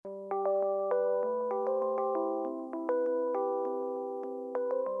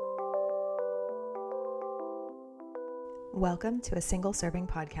Welcome to a Single Serving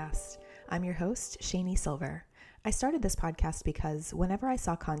Podcast. I'm your host, Shani Silver. I started this podcast because whenever I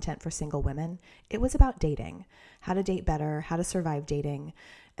saw content for single women, it was about dating, how to date better, how to survive dating,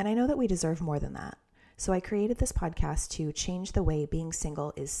 and I know that we deserve more than that. So I created this podcast to change the way being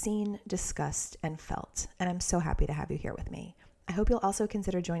single is seen, discussed, and felt, and I'm so happy to have you here with me. I hope you'll also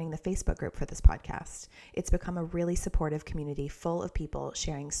consider joining the Facebook group for this podcast. It's become a really supportive community full of people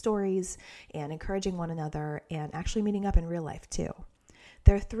sharing stories and encouraging one another and actually meeting up in real life too.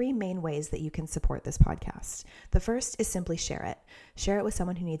 There are three main ways that you can support this podcast. The first is simply share it. Share it with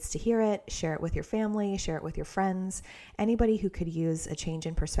someone who needs to hear it, share it with your family, share it with your friends, anybody who could use a change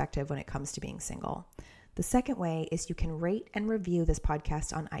in perspective when it comes to being single. The second way is you can rate and review this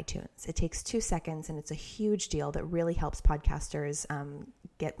podcast on iTunes. It takes 2 seconds and it's a huge deal that really helps podcasters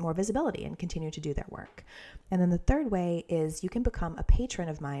get more visibility and continue to do their work. And then the third way is you can become a patron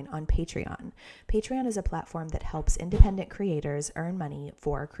of mine on Patreon. Patreon is a platform that helps independent creators earn money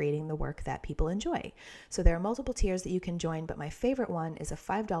for creating the work that people enjoy. So there are multiple tiers that you can join, but my favorite one is a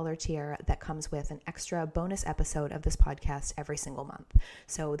 $5 tier that comes with an extra bonus episode of this podcast every single month.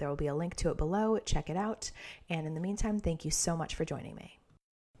 So there will be a link to it below. Check it out. And in the meantime, thank you so much for joining me.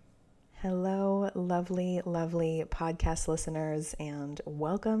 Hello, lovely, lovely podcast listeners, and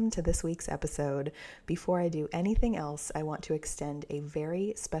welcome to this week's episode. Before I do anything else, I want to extend a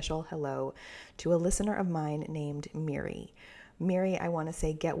very special hello to a listener of mine named Miri. Miri, I want to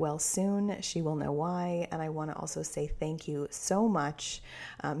say get well soon. She will know why. And I want to also say thank you so much.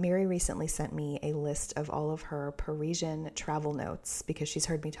 Miri recently sent me a list of all of her Parisian travel notes because she's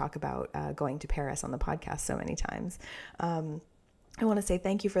heard me talk about going to Paris on the podcast so many times. I want to say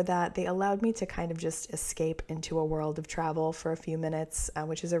thank you for that. They allowed me to kind of just escape into a world of travel for a few minutes,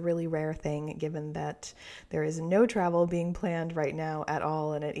 which is a really rare thing given that there is no travel being planned right now at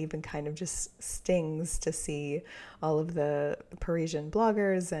all. And it even kind of just stings to see all of the Parisian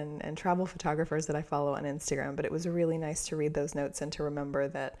bloggers and travel photographers that I follow on Instagram. But it was really nice to read those notes and to remember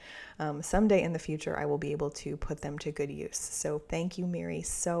that someday in the future, I will be able to put them to good use. So thank you, Miri,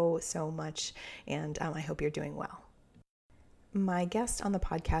 so much. And I hope you're doing well. My guest on the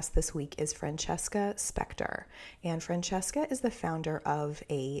podcast this week is Francesca Spector, and Francesca is the founder of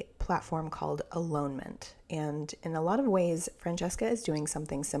a platform called Alonement. And in a lot of ways, Francesca is doing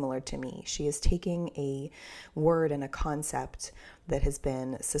something similar to me. She is taking a word and a concept that has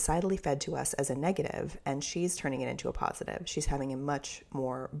been societally fed to us as a negative, and she's turning it into a positive. She's having a much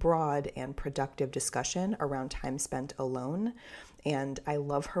more broad and productive discussion around time spent alone, and I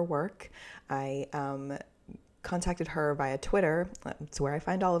love her work. I contacted her via Twitter. It's where I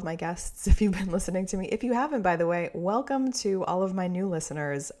find all of my guests if you've been listening to me. If you haven't, by the way, welcome to all of my new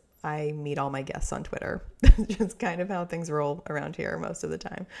listeners. I meet all my guests on Twitter. Just kind of how things roll around here most of the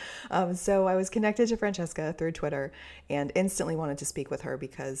time. So I was connected to Francesca through Twitter and instantly wanted to speak with her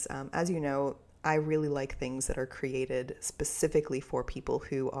because, as you know, I really like things that are created specifically for people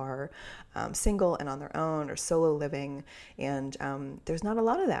who are single and on their own or solo living, and there's not a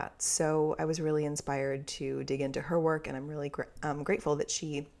lot of that. So I was really inspired to dig into her work, and I'm really grateful that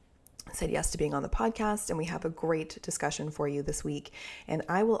she said yes to being on the podcast, and we have a great discussion for you this week. And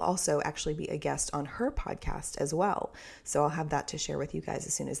I will also actually be a guest on her podcast as well. So I'll have that to share with you guys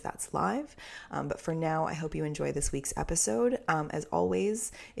as soon as that's live. But for now, I hope you enjoy this week's episode. As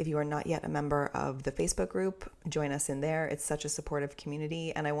always, if you are not yet a member of the Facebook group, join us in there. It's such a supportive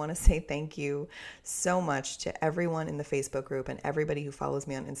community. And I want to say thank you so much to everyone in the Facebook group and everybody who follows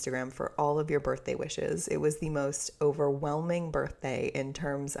me on Instagram for all of your birthday wishes. It was the most overwhelming birthday in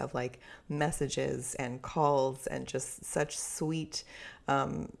terms of messages and calls and just such sweet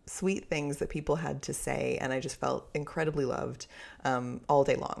things that people had to say. And I just felt incredibly loved all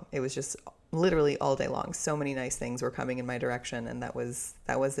day long. It was just literally all day long. So many nice things were coming in my direction, and that was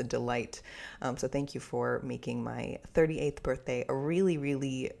a delight. So thank you for making my 38th birthday a really,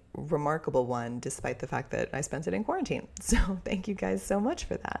 really remarkable one, despite the fact that I spent it in quarantine. So thank you guys so much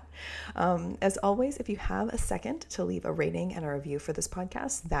for that. As always, if you have a second to leave a rating and a review for this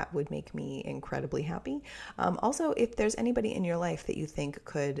podcast, that would make me incredibly happy. Also, if there's anybody in your life that you think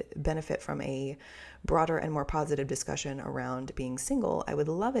could benefit from a broader and more positive discussion around being single, I would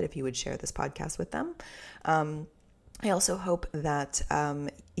love it if you would share this podcast with them. I also hope that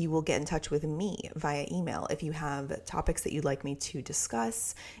you will get in touch with me via email if you have topics that you'd like me to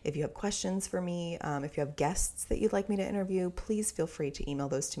discuss, if you have questions for me, if you have guests that you'd like me to interview, please feel free to email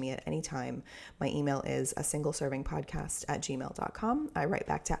those to me at any time. My email is asingleservingpodcast@gmail.com. I write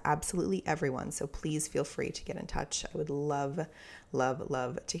back to absolutely everyone, so please feel free to get in touch. I would love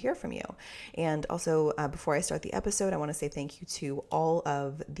to hear from you. And also, before I start the episode, I want to say thank you to all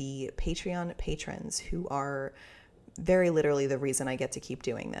of the Patreon patrons who are very literally the reason I get to keep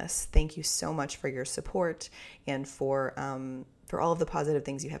doing this. Thank you so much for your support and for all of the positive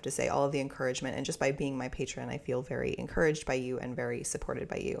things you have to say, all of the encouragement. And just by being my patron, I feel very encouraged by you and very supported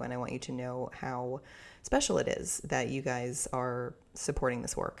by you. And I want you to know how special it is that you guys are supporting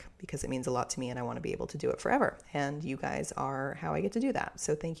this work, because it means a lot to me and I want to be able to do it forever. And you guys are how I get to do that.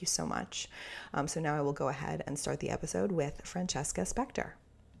 So thank you so much. So now I will go ahead and start the episode with Francesca Spector.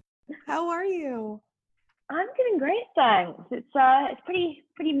 How are you? I'm doing great, thanks. It's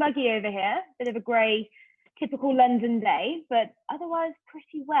pretty muggy over here. Bit of a grey, typical London day, but otherwise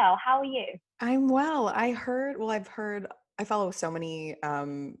pretty well. How are you? I'm well. I follow so many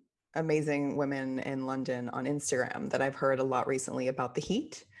amazing women in London on Instagram that I've heard a lot recently about the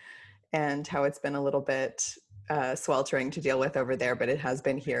heat and how it's been a little bit sweltering to deal with over there, but it has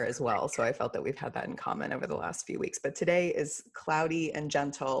been here as well. So I felt that we've had that in common over the last few weeks. But today is cloudy and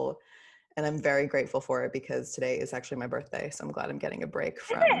gentle, and I'm very grateful for it because today is actually my birthday. So I'm glad I'm getting a break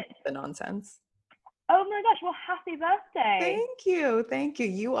from the nonsense. Oh my gosh, well, happy birthday. Thank you.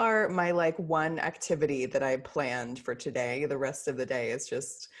 You are my one activity that I planned for today. The rest of the day is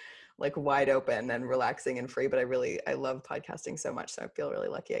just wide open and relaxing and free, but I love podcasting so much. So I feel really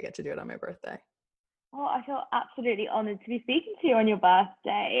lucky I get to do it on my birthday. Oh, I feel absolutely honored to be speaking to you on your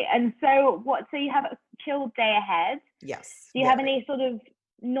birthday. And so you have a chill day ahead? Yes. Do you have any sort of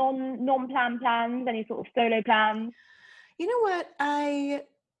non-planned plans, any sort of solo plans? You know what?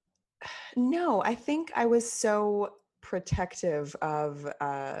 No, I think I was so protective of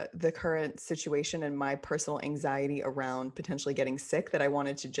the current situation and my personal anxiety around potentially getting sick that I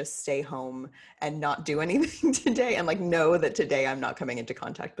wanted to just stay home and not do anything today and know that today I'm not coming into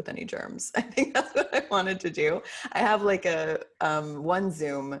contact with any germs. I think that's what I wanted to do. I have a one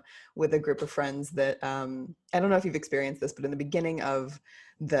Zoom with a group of friends that I don't know if you've experienced this, but in the beginning of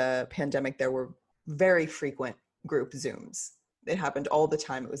the pandemic, there were very frequent group Zooms. It happened all the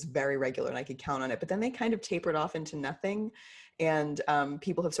time. It was very regular and I could count on it, but then they kind of tapered off into nothing, and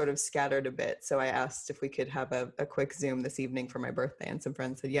people have sort of scattered a bit. So I asked if we could have a quick Zoom this evening for my birthday, and some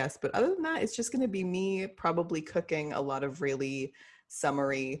friends said yes. But other than that, it's just going to be me probably cooking a lot of really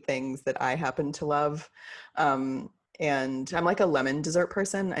summery things that I happen to love. And I'm a lemon dessert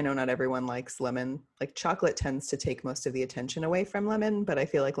person. I know not everyone likes lemon. Chocolate tends to take most of the attention away from lemon, but I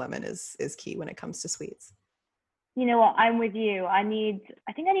feel like lemon is key when it comes to sweets. You know what? I'm with you. I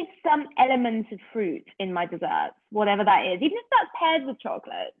think I need some element of fruit in my desserts, whatever that is, even if that's paired with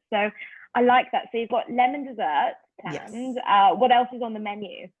chocolate. So I like that. So you've got lemon dessert planned. Yes. What else is on the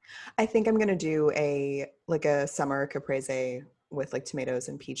menu? I think I'm going to do a summer caprese with tomatoes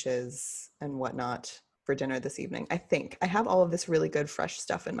and peaches and whatnot for dinner this evening. I think I have all of this really good fresh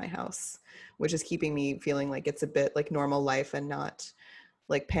stuff in my house, which is keeping me feeling like it's a bit like normal life and not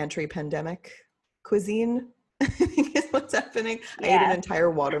pantry pandemic cuisine. I think is what's happening. Yeah. I ate an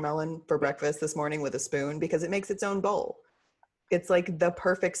entire watermelon for breakfast this morning with a spoon because it makes its own bowl. It's the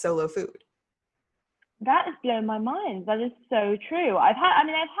perfect solo food. That has blown my mind. That is so true. I've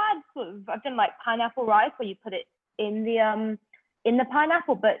done pineapple rice where you put it in the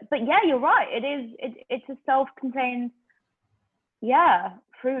pineapple, but yeah, you're right. It's a self-contained,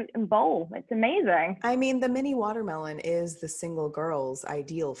 fruit and bowl. It's amazing. I mean, the mini watermelon is the single girl's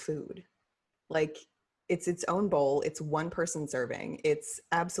ideal food. It's its own bowl. It's one person serving. It's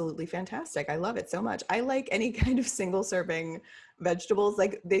absolutely fantastic. I love it so much. I like any kind of single serving vegetables.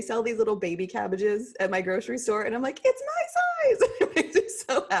 They sell these little baby cabbages at my grocery store and I'm it's my size. It makes me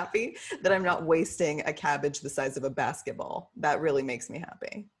so happy that I'm not wasting a cabbage the size of a basketball. That really makes me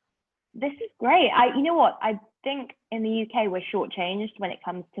happy. This is great. You know what? I think in the UK we're shortchanged when it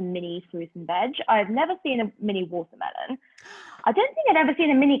comes to mini fruit and veg. I've never seen a mini watermelon. I don't think I'd ever seen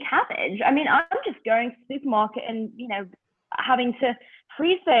a mini cabbage. I mean, I'm just going to the supermarket and, having to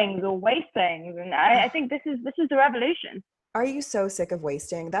freeze things or waste things. And I think this is the revolution. Are you so sick of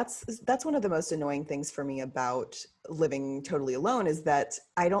wasting? That's one of the most annoying things for me about living totally alone is that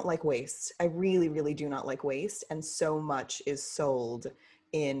I don't like waste. I really, really do not like waste. And so much is sold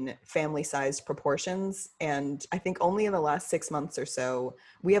in family-sized proportions. And I think only in the last 6 months or so,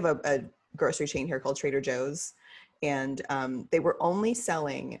 we have a grocery chain here called Trader Joe's. And they were only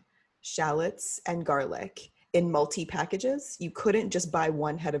selling shallots and garlic in multi-packages. You couldn't just buy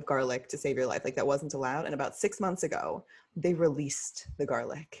one head of garlic to save your life. That wasn't allowed. And about 6 months ago, they released the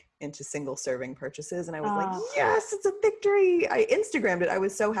garlic into single serving purchases. And I was yes, it's a victory. I Instagrammed it. I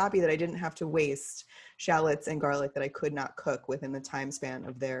was so happy that I didn't have to waste shallots and garlic that I could not cook within the time span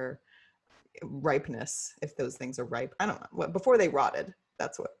of their ripeness. If those things are ripe, I don't know. Before they rotted.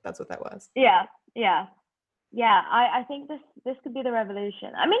 That's what that was. Yeah. Yeah, I think this could be the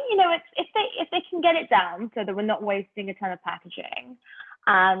revolution. I mean, you know, it's if they can get it down so that we're not wasting a ton of packaging,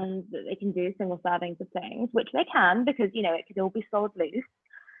 and that they can do single servings of things, which they can because you know it could all be sold loose,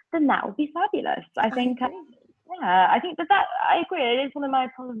 then that would be fabulous. I I think, agree. yeah, I think that I agree. It is one of my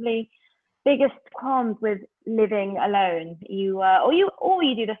probably biggest cons with living alone. You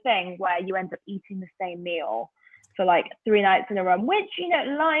do the thing where you end up eating the same meal for like 3 nights in a row, which you know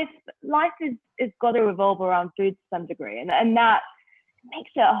life is got to revolve around food to some degree, and that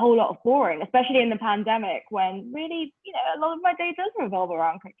makes it a whole lot boring, especially in the pandemic when really you know a lot of my day does revolve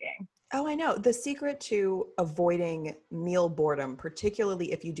around cooking. Oh, I know. The secret to avoiding meal boredom,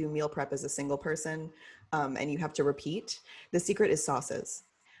 particularly if you do meal prep as a single person and you have to repeat, the secret is sauces.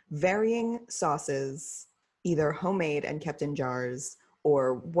 Varying sauces, either homemade and kept in jars,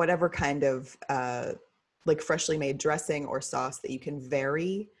 or whatever kind of like freshly made dressing or sauce that you can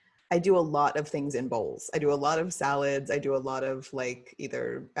vary. I do a lot of things in bowls. I do a lot of salads. I do a lot of like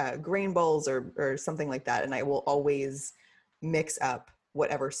either grain bowls or something like that. And I will always mix up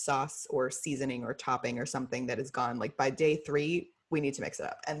whatever sauce or seasoning or topping or something that is gone. Like by day 3, we need to mix it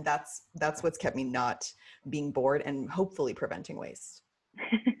up. And that's what's kept me not being bored and hopefully preventing waste.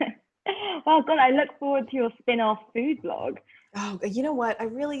 Well, God, I look forward to your spin-off food blog. Oh, you know what? I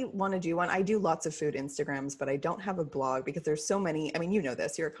really want to do one. I do lots of food Instagrams, but I don't have a blog because there's so many. I mean, you know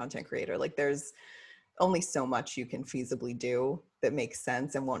this, you're a content creator. Like there's only so much you can feasibly do that makes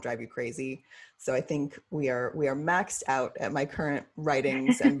sense and won't drive you crazy. So I think we are maxed out at my current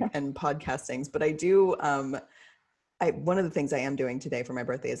writings and podcastings, but I do one of the things I am doing today for my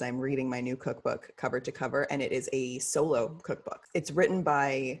birthday is I'm reading my new cookbook cover to cover, and it is a solo cookbook. It's written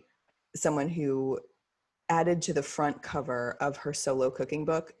by someone who added to the front cover of her solo cooking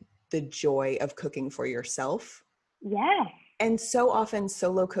book the joy of cooking for yourself. Yes. And so often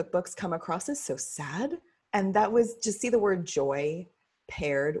solo cookbooks come across as so sad. And that was to see the word joy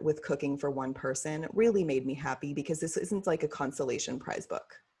paired with cooking for one person really made me happy because this isn't like a consolation prize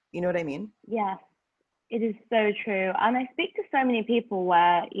book. You know what I mean? Yes. It is so true. And I speak to so many people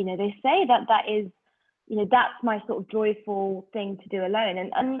where, you know, they say that is, you know, that's my sort of joyful thing to do alone.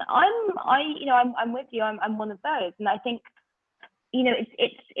 And I'm with you. I'm one of those. And I think, you know,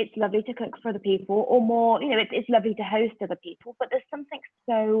 it's lovely to cook for other people or more, you know, it's lovely to host other people, but there's something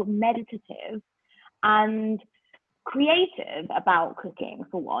so meditative and creative about cooking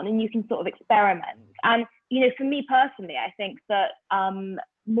for one, and you can sort of experiment. And you know, for me personally, I think that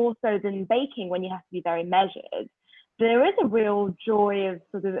more so than baking, when you have to be very measured, there is a real joy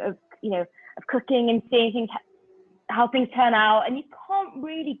of of you know of cooking and seeing things how things turn out, and you can't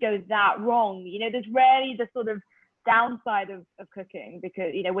really go that wrong. You know, there's rarely the sort of downside of cooking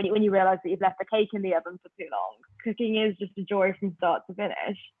because you know when you realize that you've left the cake in the oven for too long, cooking is just a joy from start to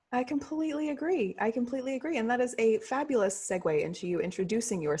finish. I completely agree. I completely agree. And that is a fabulous segue into you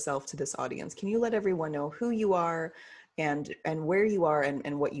introducing yourself to this audience. Can you let everyone know who you are and where you are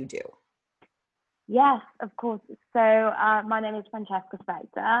and what you do? Yes, of course. So my name is Francesca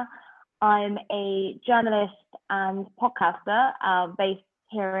Spector. I'm a journalist and podcaster based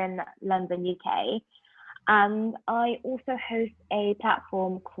here in London, UK. And I also host a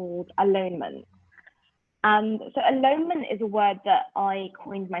platform called Alonement. And so alonement is a word that I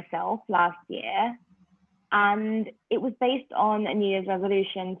coined myself last year. And it was based on a New Year's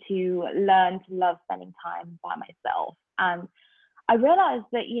resolution to learn to love spending time by myself. And I realized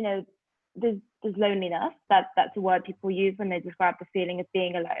that, you know, there's loneliness. That's a word people use when they describe the feeling of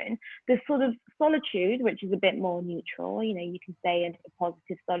being alone. There's sort of solitude, which is a bit more neutral. You know, you can say a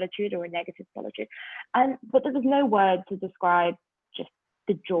positive solitude or a negative solitude. But there was no word to describe just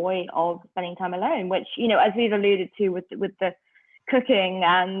the joy of spending time alone, which, you know, as we've alluded to with the cooking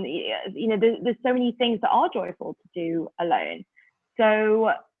and, you know, there's so many things that are joyful to do alone.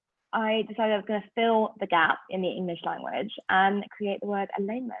 So I decided I was going to fill the gap in the English language and create the word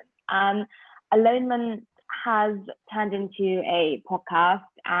alonement. And alonement has turned into a podcast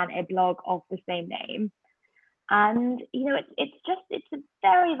and a blog of the same name. And, you know, it's a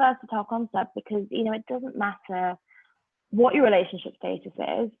very versatile concept because, you know, it doesn't matter what your relationship status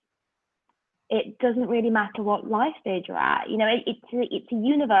is. It doesn't really matter what life stage you're at. You know, it's a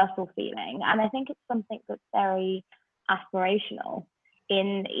universal feeling. And I think it's something that's very aspirational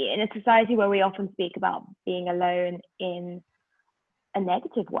in a society where we often speak about being alone in a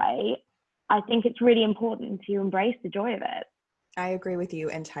negative way. I think it's really important to embrace the joy of it. I agree with you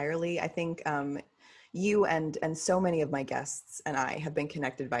entirely. I think you and so many of my guests and I have been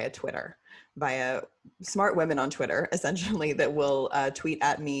connected via Twitter, via smart women on Twitter, essentially, that will tweet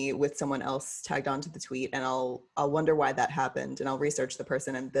at me with someone else tagged onto the tweet, and I'll wonder why that happened, and I'll research the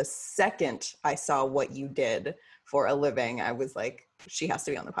person. And the second I saw what you did for a living, I was like, she has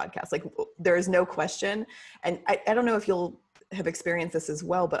to be on the podcast. Like, there is no question. And I don't know if you'll have experienced this as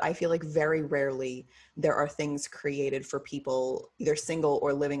well, but I feel like very rarely there are things created for people either single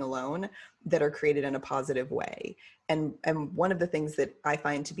or living alone that are created in a positive way. And one of the things that I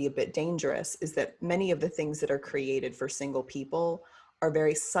find to be a bit dangerous is that many of the things that are created for single people are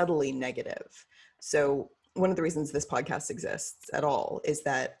very subtly negative. So one of the reasons this podcast exists at all is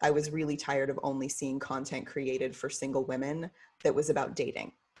that I was really tired of only seeing content created for single women that was about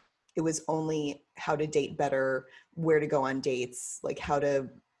dating. It was only how to date better, where to go on dates, like how to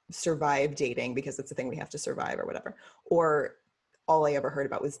survive dating because it's a thing we have to survive or whatever. Or all I ever heard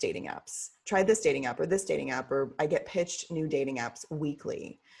about was dating apps. Try this dating app or this dating app, or I get pitched new dating apps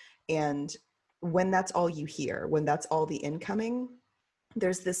weekly. And when that's all you hear, when that's all the incoming,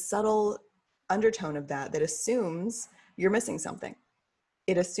 there's this subtle undertone of that assumes you're missing something.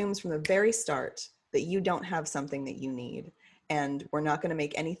 It assumes from the very start that you don't have something that you need, and we're not going to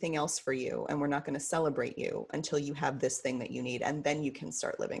make anything else for you, and we're not going to celebrate you until you have this thing that you need, and then you can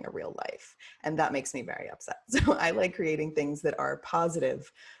start living a real life. And that makes me very upset. So I like creating things that are positive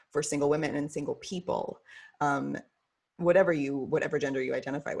for single women and single people, whatever gender you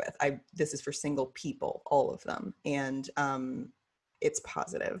identify with. This is for single people, all of them. And it's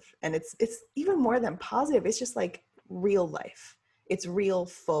positive, and it's even more than positive. It's just like real life. It's real,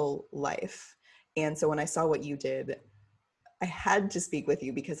 full life. And so when I saw what you did, I had to speak with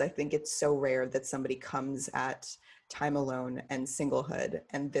you because I think it's so rare that somebody comes at time alone and singlehood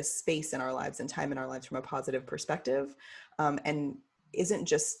and this space in our lives and time in our lives from a positive perspective, and isn't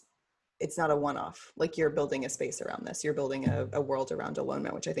just, it's not a one-off. Like, you're building a space around this. You're building a world around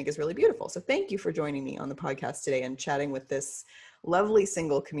alonement, which I think is really beautiful. So thank you for joining me on the podcast today and chatting with this lovely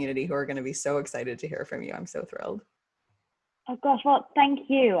single community who are going to be so excited to hear from you. I'm so thrilled. Oh gosh, well, thank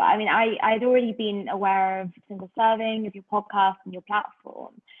you. I mean, I'd already been aware of Single Serving, of your podcast and your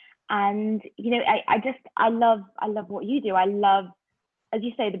platform. And, you know, I love what you do. I love, as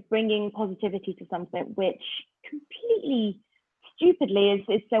you say, the bringing positivity to something which completely stupidly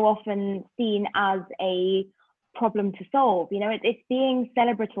is so often seen as a problem to solve. You know, it's being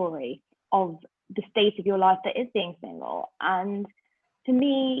celebratory of the state of your life that is being single. And to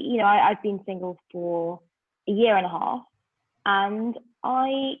me, you know, I've been single for a year and a half. And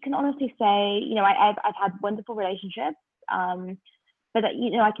I can honestly say, you know, I've had wonderful relationships, but you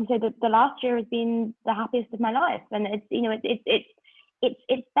know, I can say that the last year has been the happiest of my life, and it's, you know,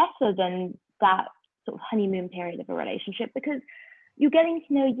 it's better than that sort of honeymoon period of a relationship because you're getting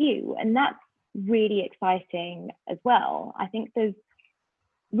to know you, and that's really exciting as well. I think there's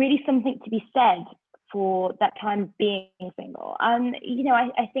really something to be said for that time being single, and you know,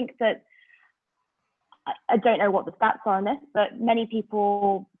 I think that. I don't know what the stats are on this, but many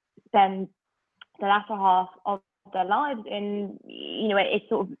people spend the latter half of their lives in, you know, a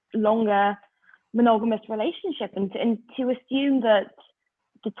sort of longer monogamous relationship, and to assume that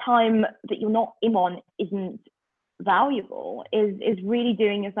the time that you're not in one isn't valuable is really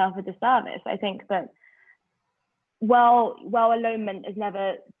doing yourself a disservice. I think that while alonement has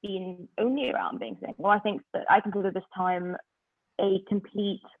never been only around being single, I think that I consider this time a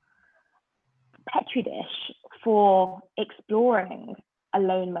complete petri dish for exploring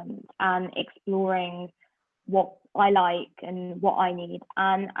alonement and exploring what I like and what I need.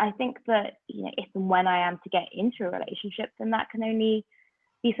 And I think that, you know, if and when I am to get into a relationship, then that can only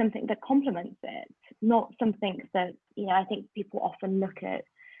be something that complements it, not something that, you know, I think people often look at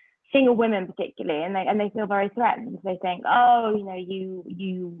single women particularly and they feel very threatened. They think, oh, you know,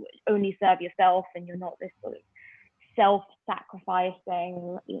 you only serve yourself and you're not this sort of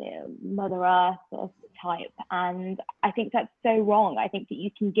self-sacrificing, you know, Mother Earth type. And I think that's so wrong. I think that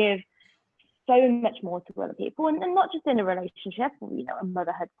you can give so much more to other people, and not just in a relationship, or, you know, a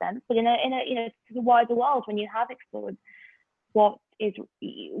motherhood sense, but in a you know, to the wider world, when you have explored what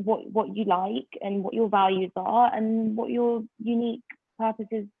you like and what your values are and what your unique purpose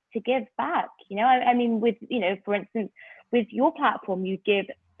is to give back. You know, I mean, with, you know, for instance, with your platform, you give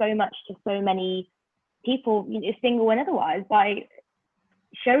so much to so many people, you know, single and otherwise, by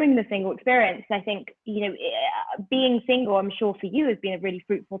showing the single experience. And I think, you know, being single, I'm sure for you, has been a really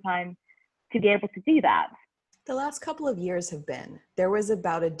fruitful time to be able to do that. The last couple of years have been. There was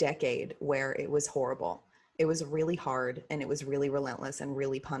about a decade where it was horrible. It was really hard, and it was really relentless and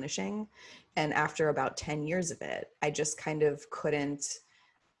really punishing. And after about 10 years of it, I just kind of couldn't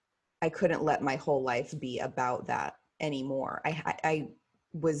I couldn't let my whole life be about that anymore. I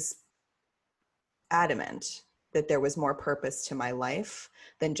was adamant that there was more purpose to my life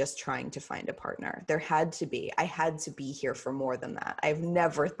than just trying to find a partner. I had to be here for more than that. I've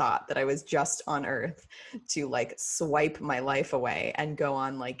never thought that I was just on earth to like swipe my life away and go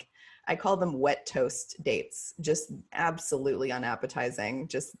on like, I call them wet toast dates, just absolutely unappetizing,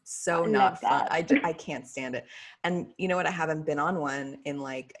 just so I love not fun. that. I can't stand it. And you know what? I haven't been on one in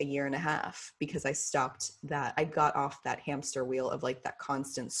like a year and a half because I stopped that. I got off that hamster wheel of like that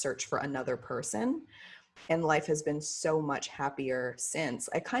constant search for another person. And life has been so much happier since.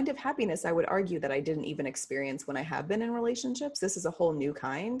 A kind of happiness I would argue that I didn't even experience when I have been in relationships. This is a whole new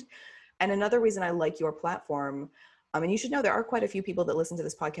kind. And another reason I like your platform, and you should know there are quite a few people that listen to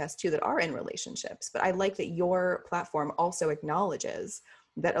this podcast too that are in relationships, but I like that your platform also acknowledges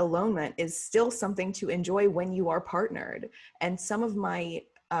that alonement is still something to enjoy when you are partnered. And some of my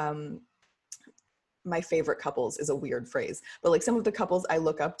favorite couples is a weird phrase, but like some of the couples I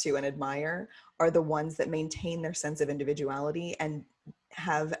look up to and admire are the ones that maintain their sense of individuality and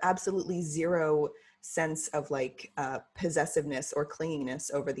have absolutely zero sense of like possessiveness or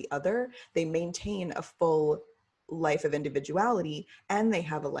clinginess over the other. They maintain a full life of individuality and they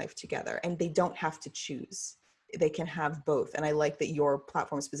have a life together and they don't have to choose. They can have both. And I like that your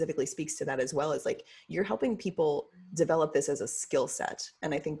platform specifically speaks to that as well, as like you're helping people develop this as a skill set.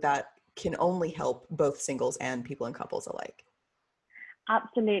 And I think that can only help both singles and people in couples alike.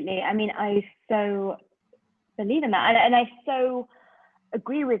 Absolutely. I mean, I so believe in that, and I so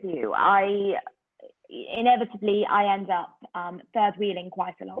agree with you. I inevitably end up third wheeling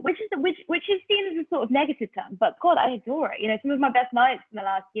quite a lot, which is seen as a sort of negative term. But God, I adore it. You know, some of my best nights in the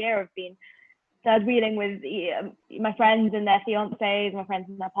last year have been third wheeling with my friends and their fiancés, my friends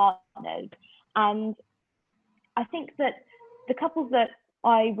and their partners, and I think that the couples that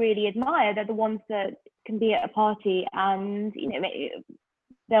I really admire, they're the ones that can be at a party and, you know,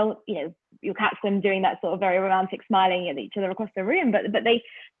 they'll, you know, you'll catch them doing that sort of very romantic smiling at each other across the room, but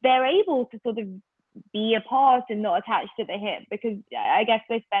they're able to sort of be apart and not attached at the hip because I guess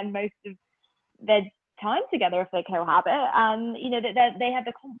they spend most of their time together if they cohabit, and you know that they have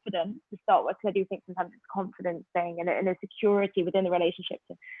the confidence to start with. Because I do think sometimes it's a confidence thing and a security within the relationship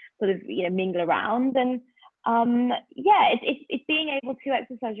to sort of, you know, mingle around. And yeah, it's being able to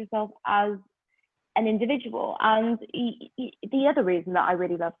exercise yourself as an individual. And the other reason that I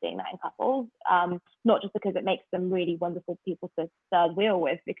really love seeing that in couples, not just because it makes them really wonderful people to third wheel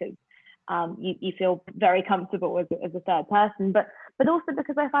with, because you feel very comfortable as a third person, but also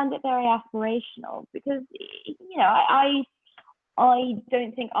because I find it very aspirational. Because, you know, I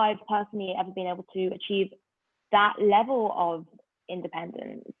don't think I've personally ever been able to achieve that level of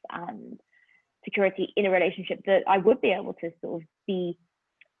independence and security in a relationship that I would be able to sort of be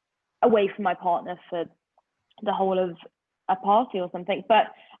away from my partner for the whole of a party or something. But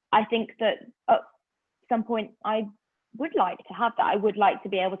I think that at some point I would like to have that. I would like to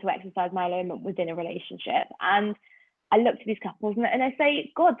be able to exercise my alonement within a relationship. And I look to these couples and I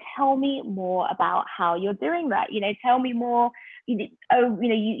say, God, tell me more about how you're doing that. You know, tell me more. You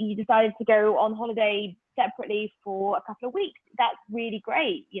decided to go on holiday separately for a couple of weeks. That's really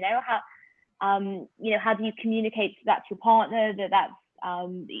great. You know, how do you communicate that to your partner that's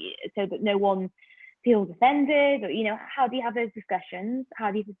so that no one feels offended? Or, you know, how do you have those discussions?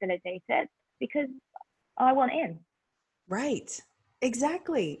 How do you facilitate it? Because I want in. Right.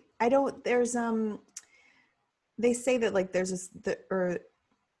 Exactly. They say that like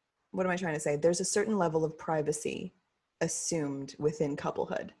what am I trying to say? There's a certain level of privacy assumed within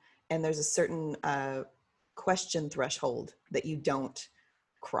couplehood, and there's a certain question threshold that you don't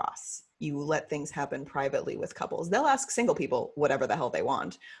cross. You let things happen privately with couples. They'll ask single people whatever the hell they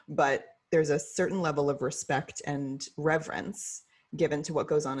want, but there's a certain level of respect and reverence given to what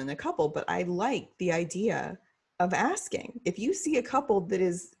goes on in a couple. But I like the idea of asking. If you see a couple that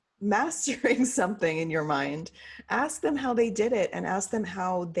is mastering something in your mind, ask them how they did it and ask them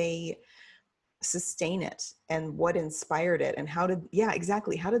how they sustain it and what inspired it and how did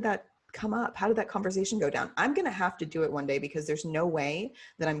that come up? How did that conversation go down? I'm going to have to do it one day because there's no way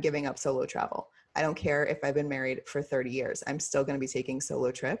that I'm giving up solo travel. I don't care if I've been married for 30 years. I'm still going to be taking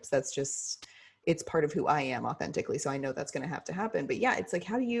solo trips. That's just, it's part of who I am authentically. So I know that's going to have to happen. But yeah, it's like,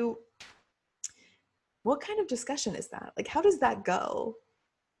 what kind of discussion is that? Like, how does that go?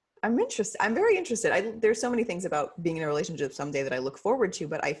 I'm interested. I'm very interested. There's so many things about being in a relationship someday that I look forward to,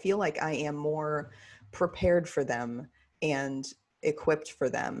 but I feel like I am more prepared for them and equipped for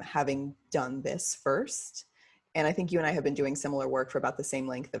them having done this first. And I think you and I have been doing similar work for about the same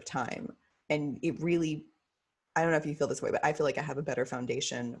length of time. And it really I don't know if you feel this way, but I feel like I have a better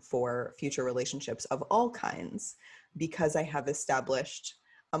foundation for future relationships of all kinds because I have established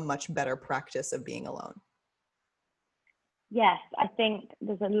a much better practice of being alone. Yes, I think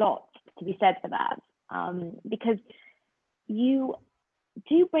there's a lot to be said for that, because you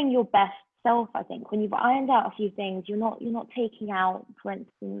do bring your best self. I think when you've ironed out a few things, you're not taking out, for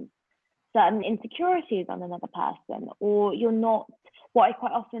instance, certain insecurities on another person, or you're not. What I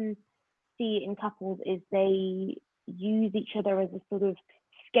quite often see in couples is they use each other as a sort of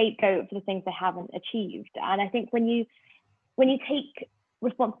scapegoat for the things they haven't achieved. And I think when you take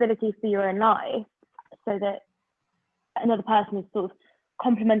responsibility for your own life, so that another person is sort of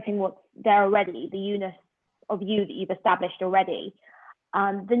complementing what's there already, the unit of you that you've established already,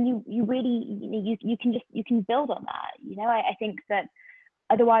 then you really you can build on that. I think that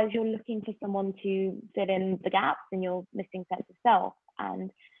otherwise you're looking for someone to fill in the gaps and you're missing sense of self.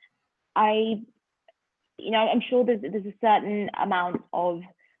 And I'm sure there's a certain amount of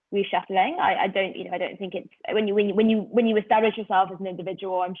reshuffling. I don't think it's when you establish yourself as an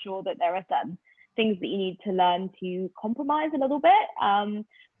individual. I'm sure that there are certain things that you need to learn to compromise a little bit.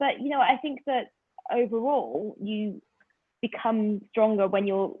 But I think that overall you become stronger when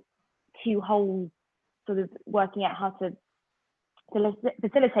you're two wholes sort of working out how to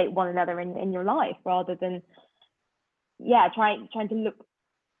facilitate one another in your life, rather than trying to look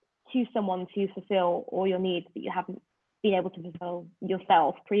to someone to fulfill all your needs that you haven't been able to fulfill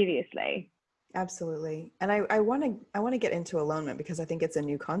yourself previously. Absolutely. And I want to get into alonement because I think it's a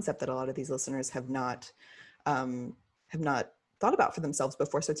new concept that a lot of these listeners have not thought about for themselves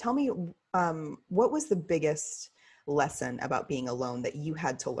before. So tell me, what was the biggest lesson about being alone that you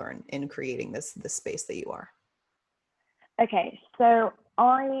had to learn in creating this space that you are? Okay, so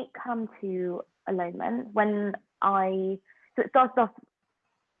I come to alonement so it starts off,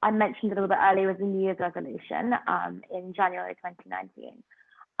 I mentioned a little bit earlier, as a New Year's resolution in January 2019.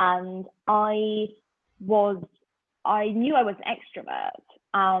 And I knew I was an extrovert,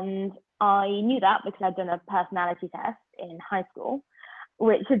 and I knew that because I'd done a personality test in high school,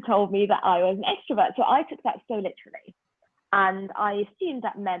 which had told me that I was an extrovert. So I took that so literally, and I assumed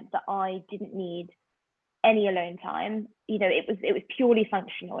that meant that I didn't need any alone time. It was purely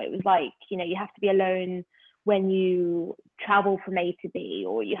functional. It was like, you have to be alone when you travel from A to B,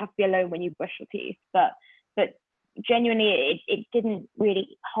 or you have to be alone when you brush your teeth. But genuinely, it didn't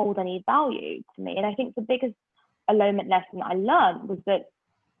really hold any value to me. And I think the biggest alonement lesson I learned was that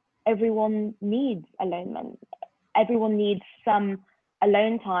everyone needs alonement. Everyone needs some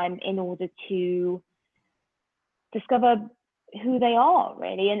alone time in order to discover who they are,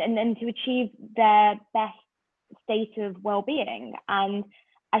 really, and to achieve their best state of well-being. And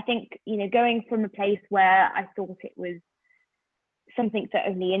I think, going from a place where I thought it was something that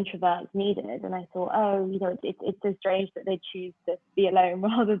only introverts needed, and I thought, it's so strange that they choose to be alone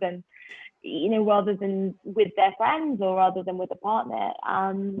rather than with their friends, or rather than with a partner.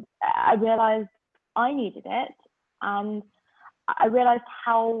 I realized I needed it, and I realized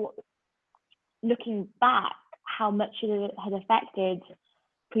how, looking back, how much it had affected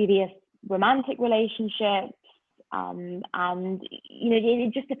previous romantic relationships, and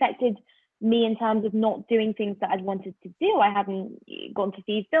it just affected me in terms of not doing things that I'd wanted to do. I hadn't gone to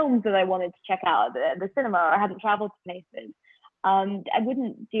see films that I wanted to check out at the cinema, or I hadn't traveled to places. I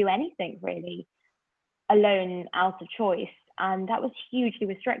wouldn't do anything really alone out of choice, and that was hugely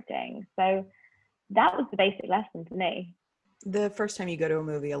restricting. So that was the basic lesson for me. The first time you go to a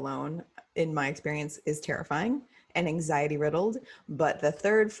movie alone, in my experience, is terrifying and anxiety riddled, but the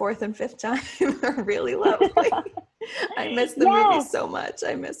third, fourth, and fifth time are really lovely. I miss the movies so much.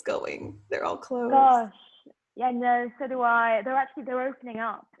 I miss going. They're all closed. Gosh, yeah, no, so do I. They're opening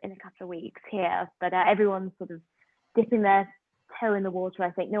up in a couple of weeks here, but everyone's sort of dipping their toe in the water.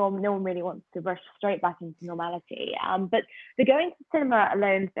 I think no one really wants to rush straight back into normality. But the going to cinema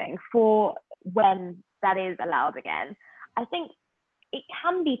alone thing, for when that is allowed again, I think it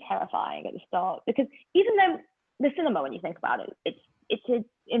can be terrifying at the start, because even though the cinema, when you think about it, it's an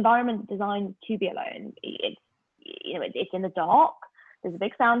environment designed to be alone. It's in the dark. There's a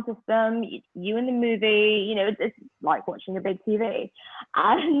big sound system. You in the movie. It's like watching a big TV,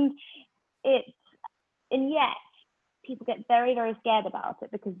 and yet people get very, very scared about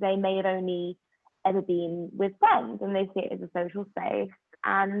it because they may have only ever been with friends, and they see it as a social space,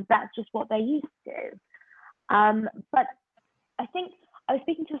 and that's just what they're used to. But I think I was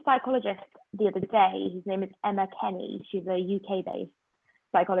speaking to a psychologist the other day. His name is Emma Kenny. She's a UK-based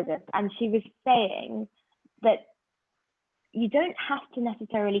psychologist, and she was saying that you don't have to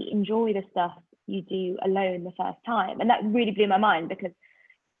necessarily enjoy the stuff you do alone the first time. And that really blew my mind, because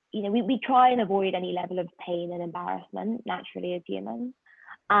we try and avoid any level of pain and embarrassment naturally as humans.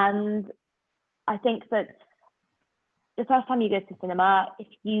 And I think that the first time you go to cinema, if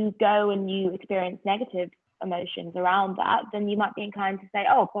you go and you experience negative emotions around that, then you might be inclined to say,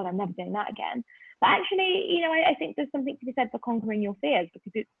 oh God, I'm never doing that again. But actually, I think there's something to be said for conquering your fears,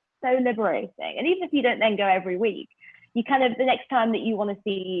 because it's so liberating. And even if you don't then go every week, you kind of, the next time that you want to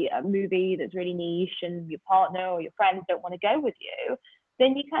see a movie that's really niche and your partner or your friends don't want to go with you,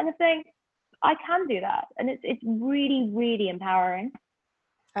 then you kind of think, I can do that. And it's really, really empowering.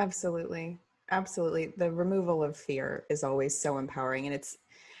 Absolutely. Absolutely. The removal of fear is always so empowering. And it's,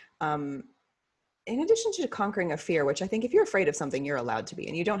 in addition to conquering a fear, which I think if you're afraid of something, you're allowed to be,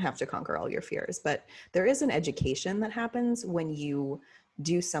 and you don't have to conquer all your fears, but there is an education that happens when you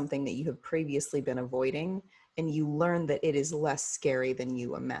do something that you have previously been avoiding, and you learn that it is less scary than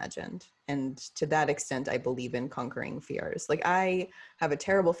you imagined. And to that extent, I believe in conquering fears. Like, I have a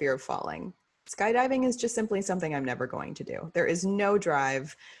terrible fear of falling. Skydiving is just simply something I'm never going to do. There is no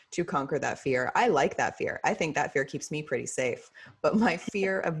drive to conquer that fear. I like that fear. I think that fear keeps me pretty safe. But my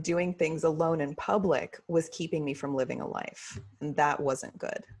fear of doing things alone in public was keeping me from living a life. And that wasn't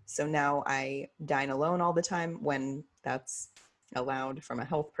good. So now I dine alone all the time when that's allowed from a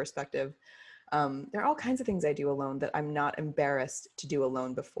health perspective. There are all kinds of things I do alone that I'm not embarrassed to do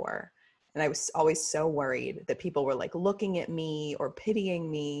alone before. And I was always so worried that people were like looking at me or pitying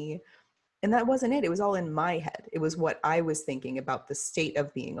me. And that wasn't it. It was all in my head. It was what I was thinking about the state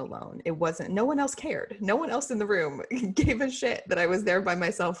of being alone. It wasn't, no one else cared. No one else in the room gave a shit that I was there by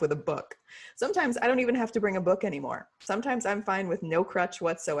myself with a book. Sometimes I don't even have to bring a book anymore. Sometimes I'm fine with no crutch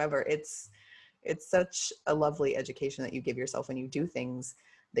whatsoever. It's such a lovely education that you give yourself when you do things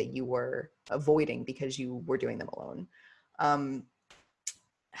that you were avoiding because you were doing them alone.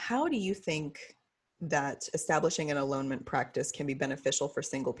 How do you think that establishing an alonement practice can be beneficial for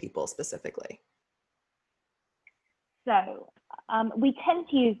single people specifically? So we tend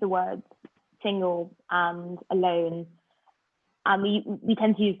to use the words single and alone, and we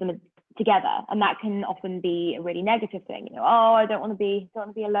tend to use them together, and that can often be a really negative thing. Oh, I don't want to be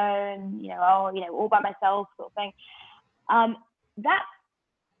alone. All by myself, sort of thing. That's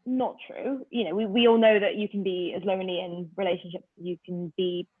not true. We all know that you can be as lonely in relationships as you can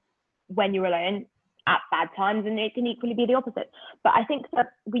be when you're alone at bad times, and it can equally be the opposite. But I think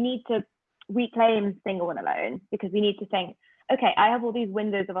that we need to reclaim single and alone, because we need to think, okay, I have all these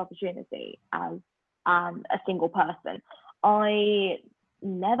windows of opportunity as a single person. I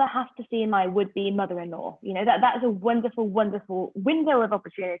never have to see my would-be mother-in-law. That is a wonderful, wonderful window of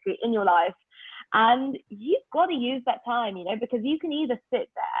opportunity in your life, and you've got to use that time, because you can either sit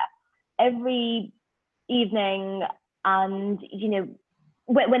there every evening and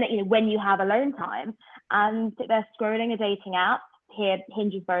when you have alone time and sit there scrolling a dating app. Here,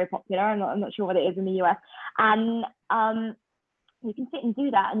 Hinge is very popular. I'm not sure what it is in the US. And you can sit and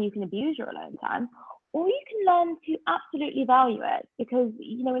do that, and you can abuse your alone time, or you can learn to absolutely value it, because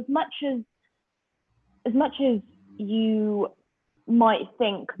as much as you might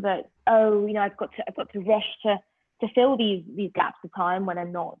think that, I've got to rush to fill these gaps of time when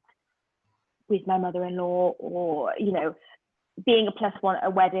I'm not with my mother-in-law, or being a plus one at a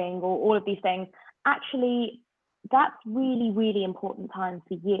wedding, or all of these things. Actually, that's really, really important time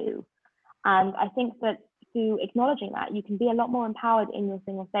for you. And I think that through acknowledging that, you can be a lot more empowered in your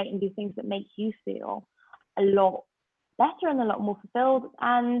single state and do things that make you feel a lot better and a lot more fulfilled.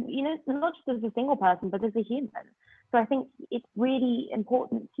 And, not just as a single person, but as a human. So I think it's really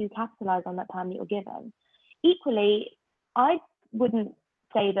important to capitalize on that time that you're given. Equally, I wouldn't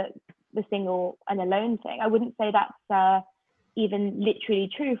say that the single and alone thing, I wouldn't say that's even literally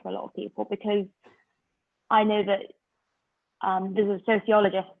true for a lot of people, because I know that there's a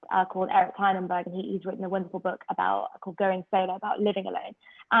sociologist called Eric Kleinenberg, and he's written a wonderful book called Going Solo, about living alone.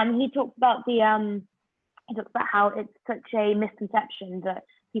 And he talks about how it's such a misconception that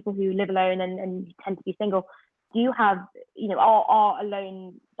people who live alone and tend to be single do have, are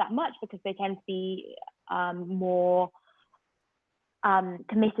alone that much, because they tend to be more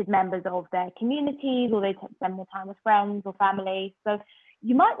committed members of their communities, or they spend more time with friends or family. So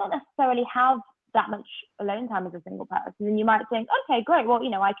you might not necessarily have that much alone time as a single person, and you might think, okay, great, well,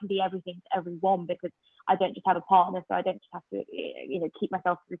 I can be everything to everyone, because I don't just have a partner, so I don't just have to keep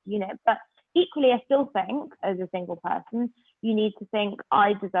myself to this unit. But equally, I still think, as a single person, you need to think,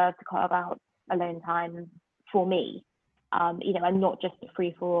 I deserve to carve out alone time for me. I'm not just a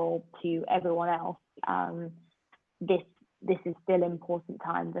free-for-all to everyone else. This is still important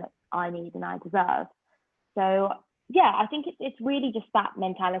time that I need and I deserve. So yeah, I think it's really just that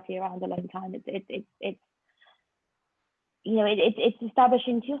mentality around alone time. It's it's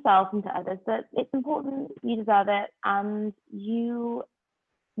establishing to yourself and to others that it's important, you deserve it, and you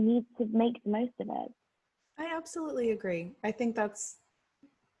need to make the most of it. I absolutely agree. I think that's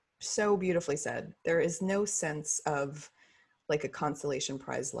so beautifully said. There is no sense of like a consolation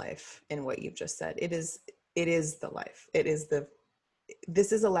prize life in what you've just said. It is the life.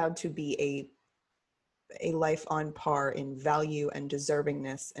 This is allowed to be a life on par in value and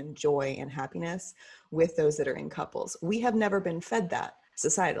deservingness and joy and happiness with those that are in couples. We have never been fed that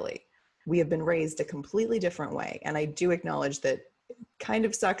societally. We have been raised a completely different way. And I do acknowledge that it kind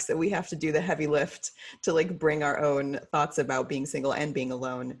of sucks that we have to do the heavy lift to like bring our own thoughts about being single and being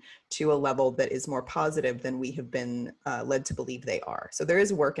alone to a level that is more positive than we have been led to believe they are. So there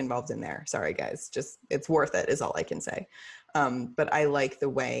is work involved in there. Sorry, guys, just it's worth it is all I can say. But I like the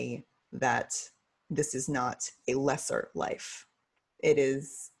way that this is not a lesser life.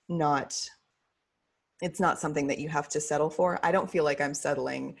 It's not something that you have to settle for. I don't feel like I'm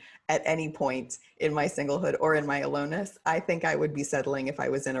settling at any point in my singlehood or in my aloneness. I think I would be settling if I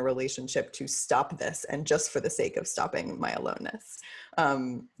was in a relationship to stop this and just for the sake of stopping my aloneness.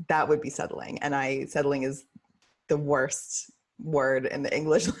 That would be settling. And settling is the worst word in the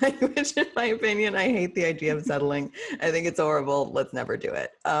English language, in my opinion. I hate the idea of settling. I think it's horrible. Let's never do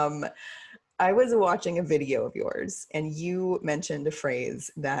it. I was watching a video of yours and you mentioned a phrase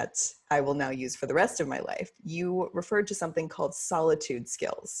that I will now use for the rest of my life. You referred to something called solitude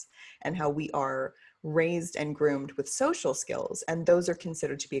skills and how we are raised and groomed with social skills, and those are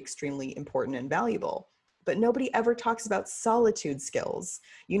considered to be extremely important and valuable. But nobody ever talks about solitude skills.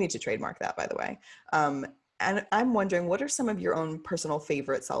 You need to trademark that, by the way. And I'm wondering, what are some of your own personal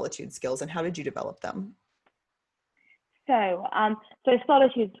favorite solitude skills and how did you develop them? So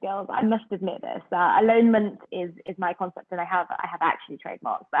solitude skills, I must admit this, alonement is my concept, and I have actually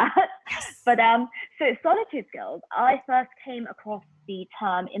trademarked that. Yes. But so solitude skills, I first came across the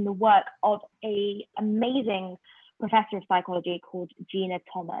term in the work of a amazing professor of psychology called Gina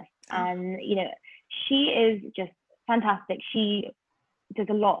Thomas. And she is just fantastic. She does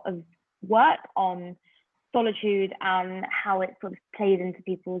a lot of work on solitude and how it sort of plays into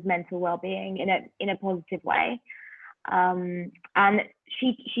people's mental well-being in a positive way. And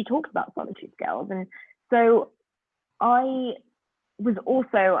she talks about solitude skills, and so I was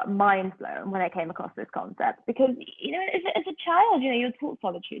also mind blown when I came across this concept because as a child you're taught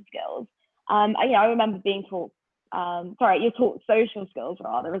solitude skills. I remember being taught you're taught social skills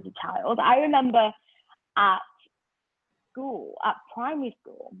rather as a child. I remember at primary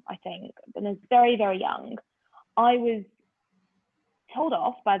school, I think, when I was very, very young, I was told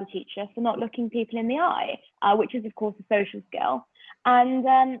off by the teacher for not looking people in the eye, which is of course a social skill. And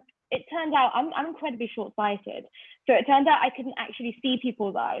it turned out I'm incredibly short-sighted, so it turned out I couldn't actually see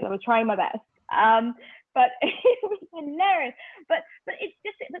people's eyes. I was trying my best, but it was hilarious. But it's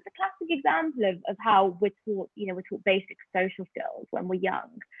a classic example of how we're taught basic social skills when we're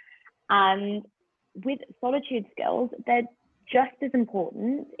young, and with solitude skills, they're just as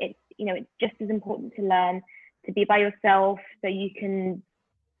important. It's just as important to learn to be by yourself so you can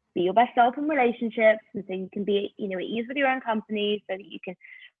be your best self in relationships, and so you can be at ease with your own company, so that you can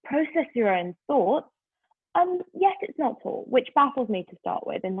process your own thoughts. Yes, it's not taught, which baffles me to start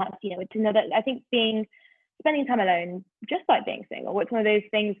with, and that's it's another. I think spending time alone, just like being single, it's one of those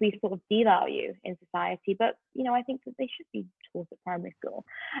things we sort of devalue in society. But I think that they should be taught at primary school.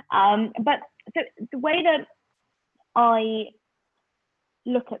 But so the way that I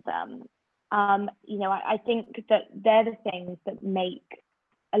look at them, I think that they're the things that make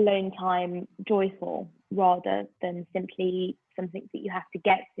alone time joyful rather than simply something that you have to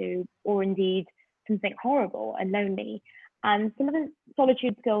get to, or indeed something horrible and lonely. And some of the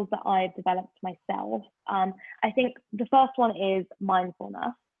solitude skills that I've developed myself, I think the first one is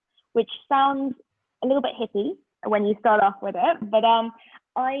mindfulness, which sounds a little bit hippie when you start off with it, but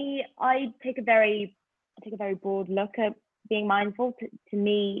I take a very broad look at being mindful. To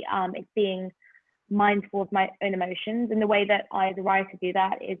me, it's being mindful of my own emotions, and the way that I, as a writer, do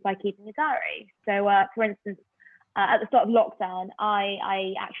that is by keeping a diary. So, for instance, at the start of lockdown,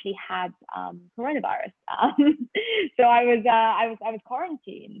 I actually had coronavirus, so I was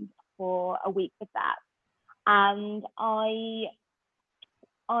quarantined for a week with that, and I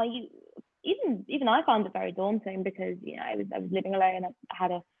even I found it very daunting because I was living alone. I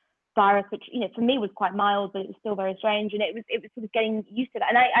had a virus, which for me was quite mild, but it was still very strange, and it was sort of getting used to that.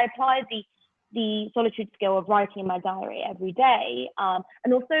 And I applied the solitude skill of writing in my diary every day,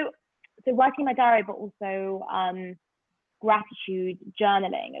 and also so writing my diary, but also gratitude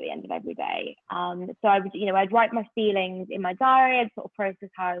journaling at the end of every day. So I would I'd write my feelings in my diary. I'd sort of process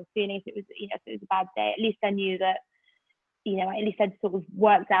how I was feeling. If it was if it was a bad day, at least I knew that I at least had sort of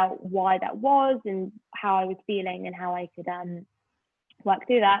worked out why that was and how I was feeling and how I could work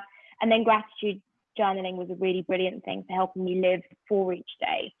through that. And then gratitude journaling was a really brilliant thing for helping me live for each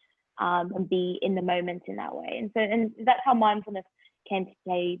day, and be in the moment in that way. And that's how mindfulness came to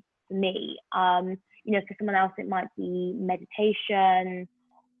play for me. For someone else, it might be meditation,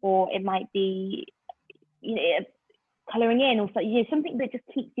 or it might be, coloring in, or something that just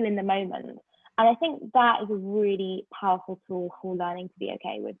keeps you in the moment. And I think that is a really powerful tool for learning to be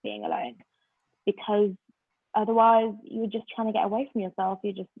okay with being alone, because otherwise you're just trying to get away from yourself.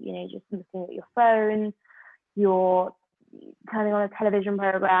 You're just looking at your phone, you're turning on a television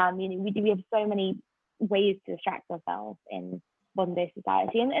program. We have so many ways to distract ourselves in modern day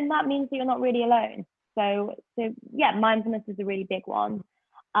society, and that means that you're not really alone. So yeah, mindfulness is a really big one.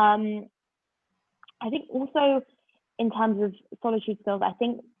 I think also in terms of solitude skills, I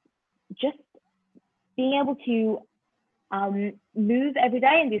think just being able to move every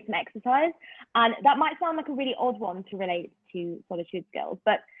day and do some exercise. And that might sound like a really odd one to relate to solitude skills,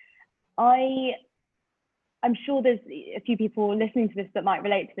 but I'm sure there's a few people listening to this that might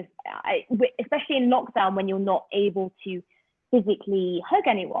relate to this, especially in lockdown when you're not able to physically hug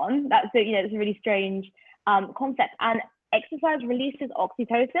anyone. That's it's a really strange concept. And exercise releases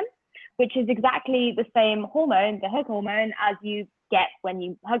oxytocin, which is exactly the same hormone, the hug hormone, as you get when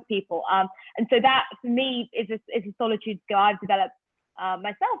you hug people. And so that for me is a solitude skill I've developed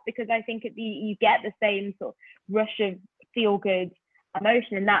myself, because I think you get the same sort of rush of feel good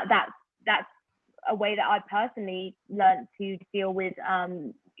emotion, and that's a way that I personally learned to deal with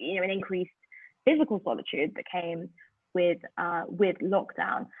an increased physical solitude that came with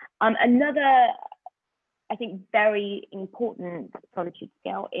lockdown. Another, I think, very important solitude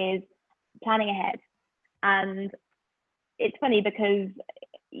skill is planning ahead. And it's funny because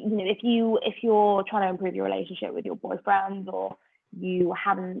if you're trying to improve your relationship with your boyfriend, or you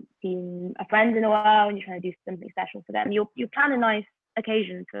haven't seen a friend in a while and you're trying to do something special for them, you'll plan a nice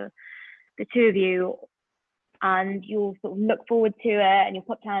occasion for the two of you, and you'll sort of look forward to it, and you'll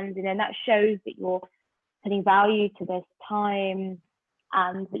put plans in, and that shows that you're putting value to this time,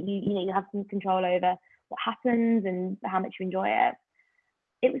 and that you have some control over what happens and how much you enjoy it.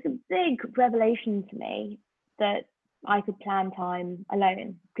 It was a big revelation to me that I could plan time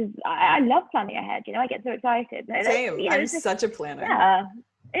alone, because I love planning ahead. I get so excited. Same. I'm such a planner. Yeah,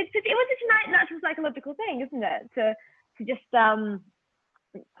 it was just a natural psychological thing, isn't it? To just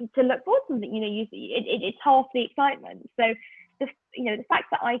to look forward to something. It's half the excitement. So the fact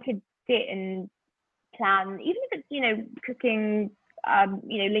that I could sit and plan, even if it's cooking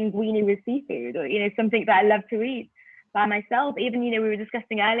linguine with seafood, or something that I love to eat by myself. Even we were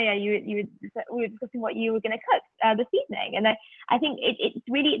discussing earlier, we were discussing what you were going to cook this evening, and I think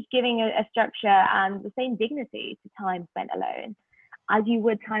it's giving a structure and the same dignity to time spent alone as you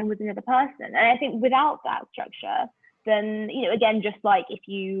would time with another person. And I think without that structure, then again, just like if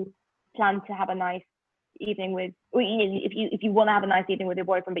you plan to have a nice evening with, or if you want to have a nice evening with your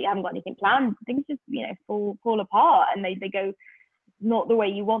boyfriend but you haven't got anything planned, things just fall apart, and they go not the way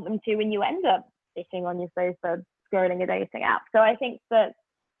you want them to, and you end up sitting on your sofa scrolling a dating app. So I think that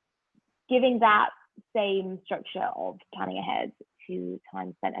giving that same structure of planning ahead to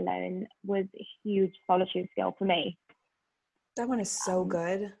time spent alone was a huge solitude skill for me. That one is so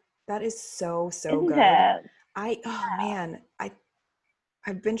good. That is so isn't good. It?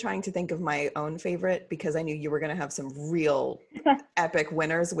 I've been trying to think of my own favorite, because I knew you were going to have some real epic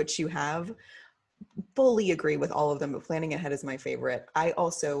winners, which you have. Fully agree with all of them, but planning ahead is my favorite. I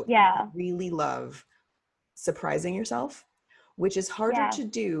also really love surprising yourself, which is harder to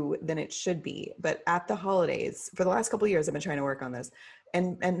do than it should be. But at the holidays, for the last couple of years, I've been trying to work on this,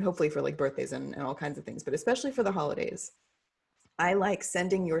 and hopefully for like birthdays and all kinds of things, but especially for the holidays, I like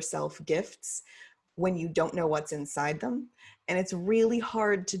sending yourself gifts when you don't know what's inside them. And it's really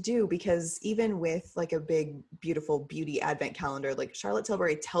hard to do, because even with like a big, beautiful beauty advent calendar, like Charlotte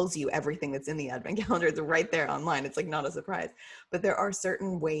Tilbury tells you everything that's in the advent calendar. It's right there online. It's like not a surprise. But there are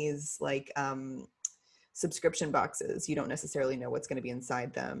certain ways, like subscription boxes, you don't necessarily know what's going to be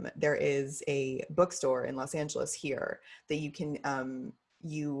inside them. There is a bookstore in Los Angeles here that you can,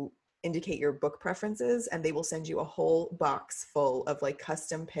 you indicate your book preferences, and they will send you a whole box full of like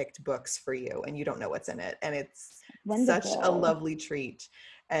custom picked books for you, and you don't know what's in it. And it's wonderful. Such a lovely treat.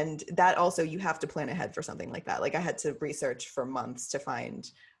 And that also, you have to plan ahead for something like that. Like I had to research for months to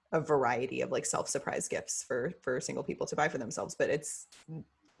find a variety of like self-surprise gifts for single people to buy for themselves. But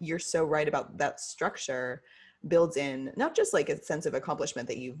you're so right about that. Structure builds in not just like a sense of accomplishment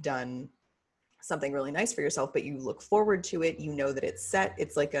that you've done something really nice for yourself, but you look forward to it. You know that it's set.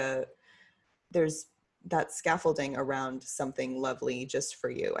 It's like there's that scaffolding around something lovely just for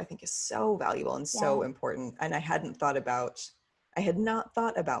you, I think is so valuable and so important. And I had not thought about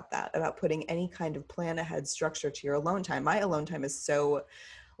that, about putting any kind of plan ahead structure to your alone time. My alone time is so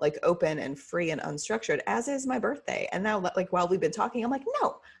like open and free and unstructured, as is my birthday. And now, like, while we've been talking, I'm like,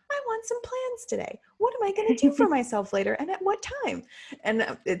 no, I want some plans today. What am I going to do for myself later? And at what time?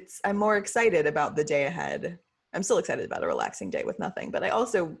 And I'm more excited about the day ahead. I'm still excited about a relaxing day with nothing, but I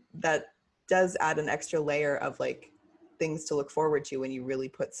also, that does add an extra layer of like things to look forward to when you really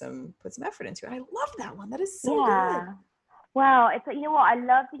put some effort into it. I love that one. That is so good. Well, it's, you know what, I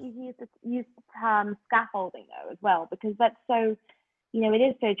love that you use the term scaffolding though as well, because that's so, you know, it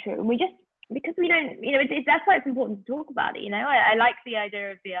is so true. And we just, because we don't, you know, that's why it's important to talk about it. You know, I like the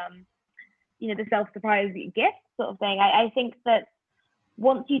idea of the, you know, the self-surprise gift sort of thing. I think that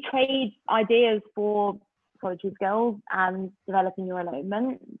once you trade ideas for college skills and developing your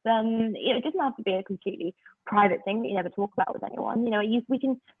elopement, then it doesn't have to be a completely private thing that you never talk about with anyone. You know,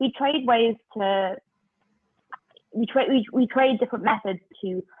 we trade ways to, we trade different methods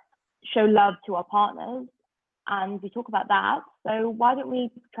to show love to our partners, and we talk about that. So why don't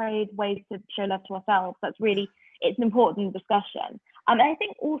we trade ways to show love to ourselves? It's an important discussion. And I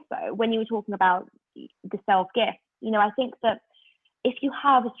think also when you were talking about the self gift, you know, I think that if you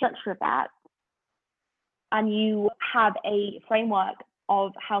have a structure of that and you have a framework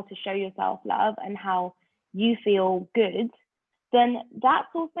of how to show yourself love and how you feel good, then that's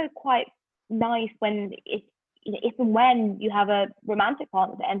also quite nice when it's, you know, if and when you have a romantic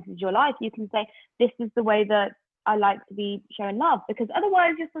partner that enters your life, you can say, this is the way that I like to be showing love. Because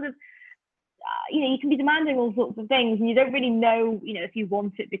otherwise you're sort of, you know, you can be demanding all sorts of things and you don't really know, you know, if you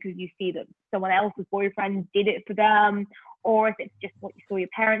want it because you see that someone else's boyfriend did it for them, or if it's just what you saw your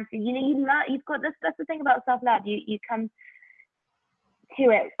parents do. You know, you've got this, that's the thing about self-love. You come to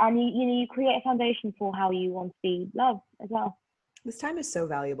it and you create a foundation for how you want to be loved as well. This time is so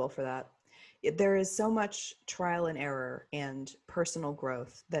valuable for that. There is so much trial and error and personal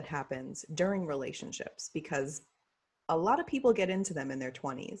growth that happens during relationships, because a lot of people get into them in their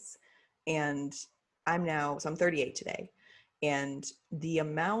 20s. And I'm 38 today. And the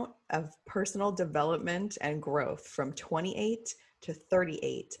amount of personal development and growth from 28 to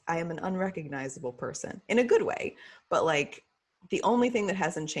 38, I am an unrecognizable person in a good way. But like, the only thing that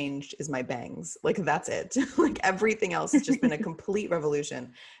hasn't changed is my bangs. Like, that's it. Like, everything else has just been a complete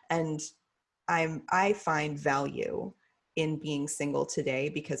revolution. And I find value in being single today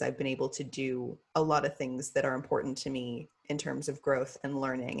because I've been able to do a lot of things that are important to me in terms of growth and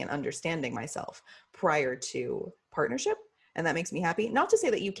learning and understanding myself prior to partnership. And that makes me happy. Not to say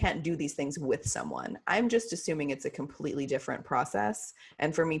that you can't do these things with someone. I'm just assuming it's a completely different process.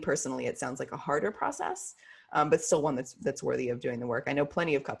 And for me personally, it sounds like a harder process, but still one that's worthy of doing the work. I know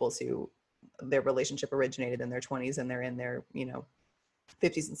plenty of couples who their relationship originated in their 20s and they're in their, you know,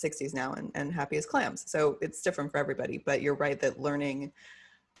 50s and 60s now and happy as clams. So it's different for everybody, but you're right that learning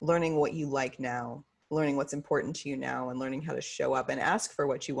what you like now, learning what's important to you now, and learning how to show up and ask for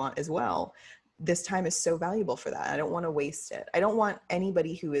what you want as well. This time is so valuable for that. I don't want to waste it. I don't want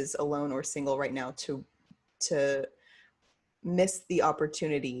anybody who is alone or single right now to miss the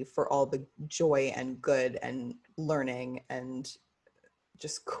opportunity for all the joy and good and learning and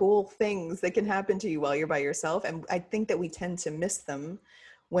just cool things that can happen to you while you're by yourself. And I think that we tend to miss them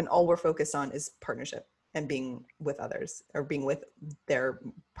when all we're focused on is partnership and being with others or being with their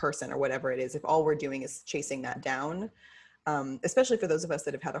person or whatever it is. If all we're doing is chasing that down, especially for those of us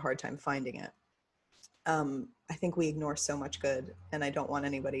that have had a hard time finding it, I think we ignore so much good, and I don't want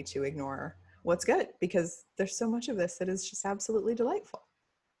anybody to ignore what's good, because there's so much of this that is just absolutely delightful.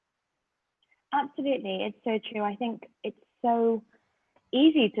 Absolutely. It's so true. I think it's so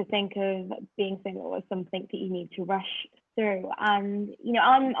easy to think of being single as something that you need to rush through. And, you know,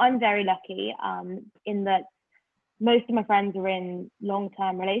 I'm very lucky in that most of my friends are in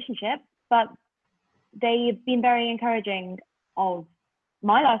long-term relationships, but they've been very encouraging of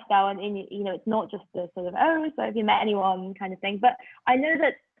my lifestyle. And, you know, it's not just the sort of, oh, so have you met anyone kind of thing. But I know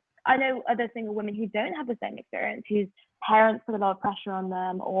other single women who don't have the same experience, whose parents put a lot of pressure on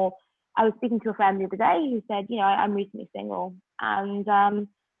them. Or I was speaking to a friend the other day who said, you know, I'm recently single, and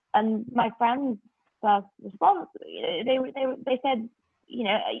my friend's first response, they said, you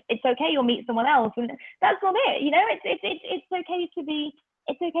know, it's okay, you'll meet someone else, and that's not it. You know, it's okay to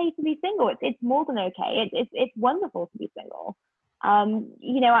be single. It's more than okay. It's wonderful to be single.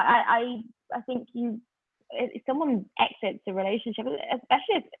 You know, I think if someone exits a relationship,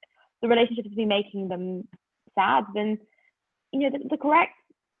 especially if the relationship has been making them sad, then, you know, the correct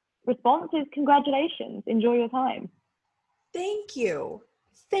response is congratulations, enjoy your time. Thank you.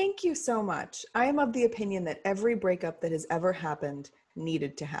 Thank you so much. I am of the opinion that every breakup that has ever happened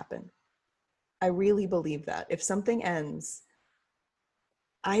needed to happen. I really believe that. If something ends,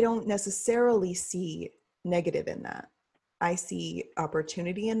 I don't necessarily see negative in that. I see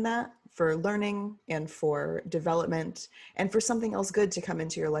opportunity in that for learning and for development and for something else good to come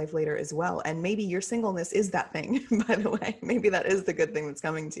into your life later as well. And maybe your singleness is that thing, by the way. Maybe that is the good thing that's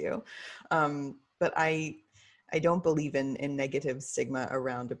coming to you. But I don't believe in negative stigma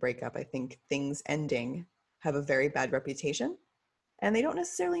around a breakup. I think things ending have a very bad reputation and they don't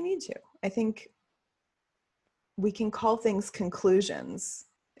necessarily need to. I think we can call things conclusions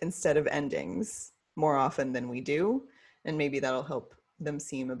instead of endings more often than we do. And maybe that'll help them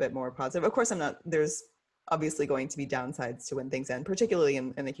seem a bit more positive. Of course, there's obviously going to be downsides to when things end, particularly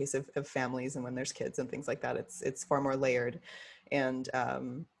in the case of families and when there's kids and things like that. It's far more layered and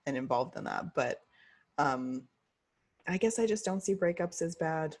involved than that. But I guess I just don't see breakups as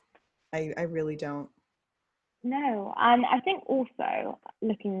bad. I really don't. No, and I think also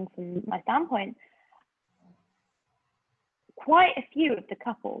looking from my standpoint, quite a few of the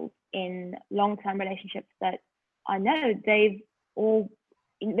couples in long-term relationships that I know, they've all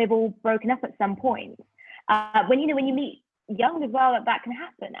broken up at some point. When you meet young as well, that can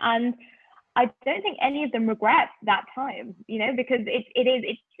happen, and I don't think any of them regret that time, because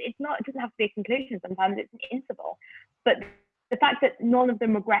it doesn't have to be a conclusion. Sometimes it's an interval, but the fact that none of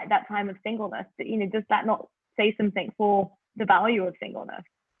them regret that time of singleness, does that not say something for the value of singleness?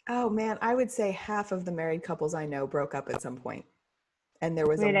 Oh man, I would say half of the married couples I know broke up at some point. And there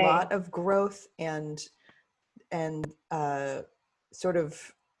was Really? a lot of growth and sort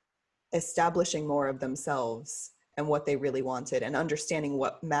of establishing more of themselves and what they really wanted and understanding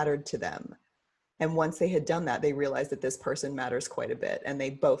what mattered to them. And once they had done that, they realized that this person matters quite a bit. And they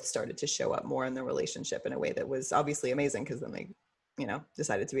both started to show up more in the relationship in a way that was obviously amazing, because then they,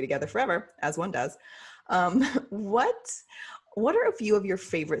 decided to be together forever, as one does. What are a few of your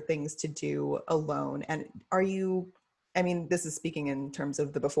favorite things to do alone? And this is speaking in terms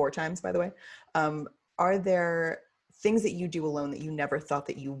of the before times, by the way. Are there things that you do alone that you never thought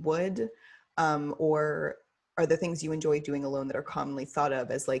that you would? Or are there things you enjoy doing alone that are commonly thought of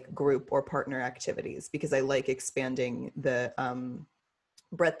as like group or partner activities? Because I like expanding the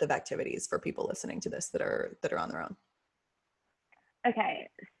breadth of activities for people listening to this that are on their own. Okay,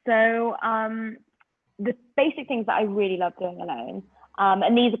 so the basic things that I really love doing alone,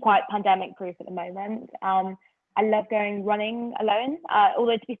 and these are quite pandemic proof at the moment. I love going running alone.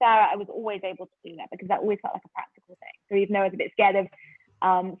 Although to be fair, I was always able to do that because that always felt like a practical thing. So even though I was a bit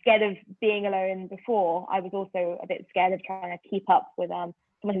scared of being alone before, I was also a bit scared of trying to keep up with someone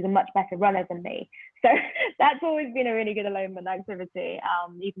who's a much better runner than me. So that's always been a really good alonement activity,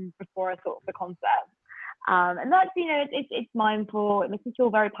 even before I thought of the concept. And that's, it's mindful. It makes me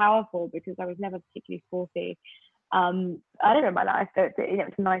feel very powerful because I was never particularly sporty. I don't know in my life, so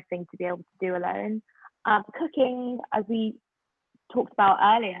it's a nice thing to be able to do alone. Cooking, as we talked about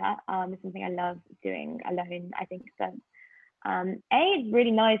earlier, is something I love doing alone. I think that it's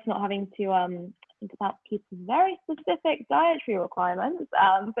really nice not having to think about people's very specific dietary requirements.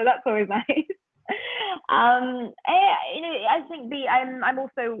 So that's always nice. I think I'm one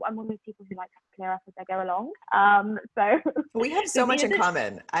of those people who like to clear up as I go along. So we have so much in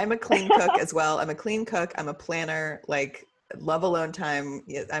common. I'm a clean cook as well. I'm a clean cook. I'm a planner. Like, love alone time.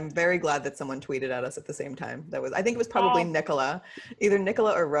 I'm very glad that someone tweeted at us at the same time. I think it was probably Nicola, either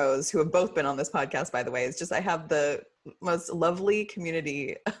Nicola or Rose, who have both been on this podcast, by the way. It's just, I have the most lovely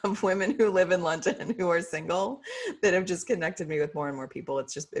community of women who live in London who are single that have just connected me with more and more people.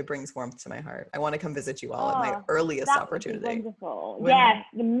 It brings warmth to my heart. I want to come visit you all at my earliest opportunity. Would be wonderful. Yes,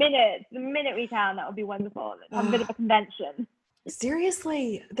 the minute we can, that would be wonderful. Have a bit of a convention.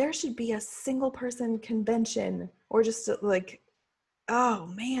 Seriously, there should be a single person convention, or just like, oh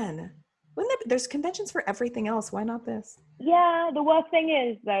man, there's conventions for everything else. Why not this? Yeah, the worst thing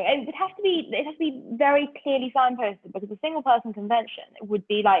is though, it has to be very clearly signposted, because a single person convention would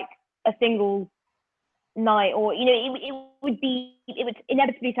be like a single night, or it would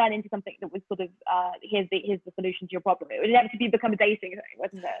inevitably turn into something that was sort of here's the solution to your problem. It would inevitably become a dating thing,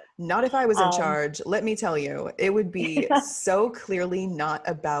 wasn't it? Not if I was in charge. Let me tell you, it would be so clearly not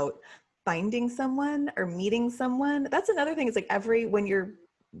about finding someone or meeting someone. That's another thing. It's like when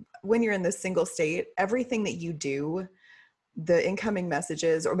you're in this single state, everything that you do, the incoming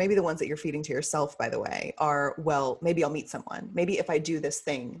messages, or maybe the ones that you're feeding to yourself, by the way, are, well, maybe I'll meet someone. Maybe if I do this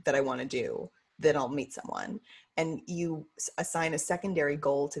thing that I want to do, then I'll meet someone. And you assign a secondary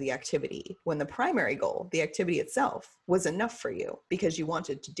goal to the activity when the primary goal, the activity itself, was enough for you because you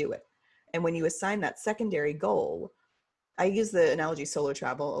wanted to do it. And when you assign that secondary goal, I use the analogy solo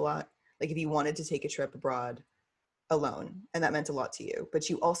travel a lot. Like if you wanted to take a trip abroad alone and that meant a lot to you, but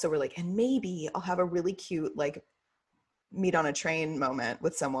you also were like, and maybe I'll have a really cute like meet on a train moment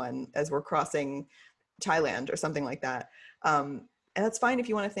with someone as we're crossing Thailand or something like that. And that's fine if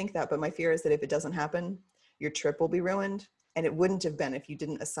you want to think that, but my fear is that if it doesn't happen, your trip will be ruined. And it wouldn't have been if you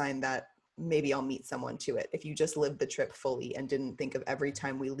didn't assign that maybe I'll meet someone to it. If you just lived the trip fully and didn't think of every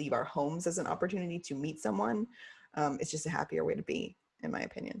time we leave our homes as an opportunity to meet someone, it's just a happier way to be, in my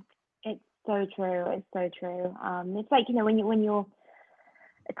opinion. It's so true. It's so true. It's like, when you're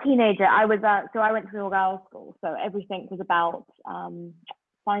a teenager, I was so I went to an all-girls school, so everything was about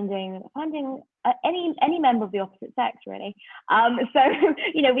finding any member of the opposite sex, really. So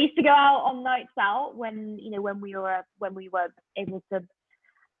we used to go out on nights out when we were able to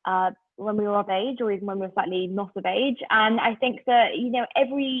when we were of age, or even when we were slightly not of age. And I think that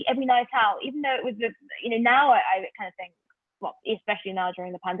every night out, even though it was now I kind of think, well, especially now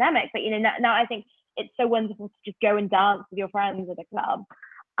during the pandemic, but now I think it's so wonderful to just go and dance with your friends at a club.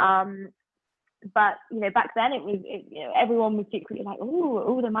 But back then it was everyone was secretly like,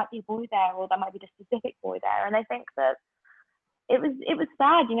 oh, there might be a boy there, or there might be a specific boy there. And I think that it was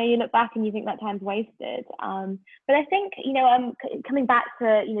sad. You look back and you think that time's wasted. But I think coming back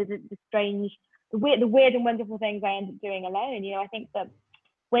to the strange, the weird and wonderful things I ended up doing alone. I think that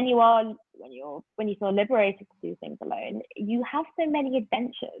when you feel liberated to do things alone, you have so many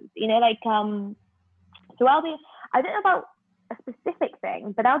adventures. So I don't know about a specific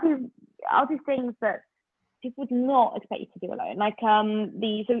thing, but I'll do things that people would not expect you to do alone. Like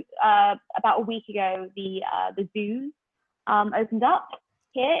about a week ago, the zoos opened up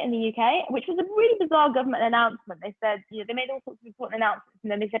here in the UK, which was a really bizarre government announcement. They said, they made all sorts of important announcements,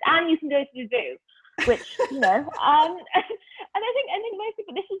 and then they said, and you can go to the zoo, which and I think most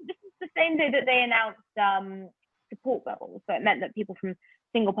people, this is the same day that they announced support levels, so it meant that people from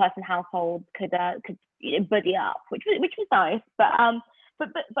single person households could buddy up, which was nice. But I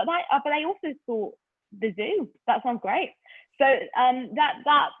also thought the zoo, that sounds great. So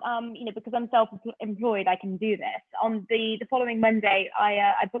because I'm self-employed, I can do this. On the following Monday,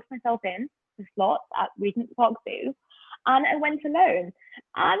 I booked myself in the slot at Regent's Park Zoo, and I went alone.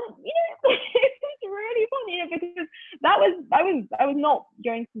 And it was really fun, because I was not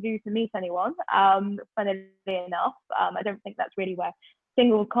going to do to meet anyone. Funnily enough, I don't think that's really where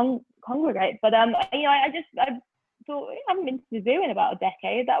singles congregate. But I thought, I haven't been to the zoo in about a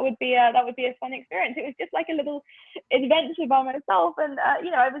decade. That would be a fun experience. It was just like a little adventure by myself, and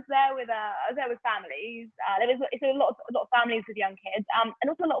I was there with families. There was a lot of families with young kids, and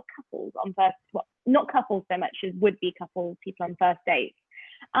also a lot of couples on first. Well, not couples so much as would-be couples, people on first dates.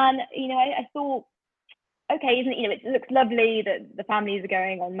 And I thought, okay, it looks lovely that the families are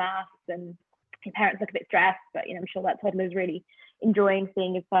going en masse, and his parents look a bit stressed, but I'm sure that toddler is really enjoying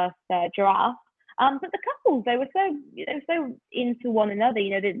seeing his first giraffe. But the couples, they were so into one another.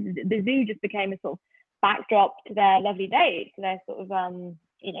 The zoo just became a sort of backdrop to their lovely date, to their sort of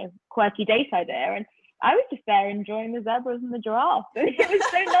quirky date idea. And I was just there enjoying the zebras and the giraffes. It was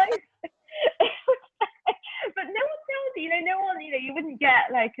so nice. But no one tells you, no one, you wouldn't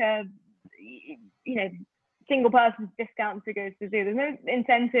get like a single person's discount to go to the zoo. There's no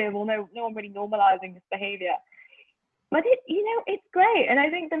incentive, or no one really normalizing this behavior. But it's great. And I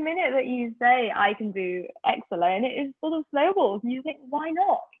think the minute that you say I can do X alone, it is sort of snowballs, and you think, why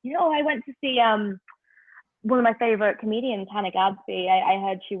not? I went to see one of my favorite comedians, Hannah Gadsby. I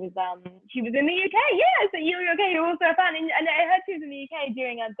heard she was in the UK. Yeah, so you're okay. You're also a fan, and I heard she was in the UK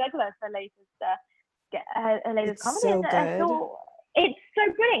during Douglas, her latest comedy. So good. I thought, it's so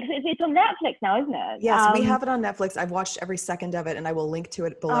brilliant, because it's on Netflix now, isn't it? Yes, we have it on Netflix. I've watched every second of it, and I will link to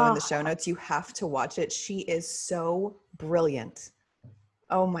it below in the show notes. You have to watch it. She is so brilliant.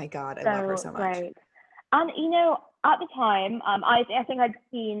 Oh my God, I love her so much. Great. And at the time, I think I'd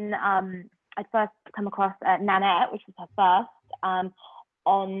seen I'd first come across Nanette, which was her first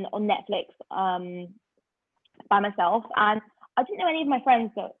on Netflix by myself, and I didn't know any of my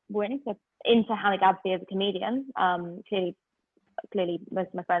friends that were into Hannah Gadsby as a comedian. Clearly most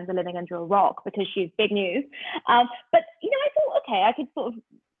of my friends are living under a rock because she's big news. But I thought, okay, I could sort of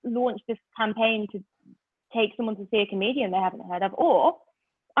launch this campaign to take someone to see a comedian they haven't heard of, or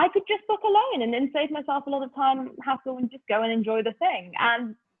I could just book alone and then save myself a lot of time, hassle, and just go and enjoy the thing.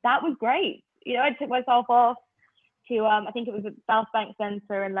 And that was great. I took myself off to I think it was at South Bank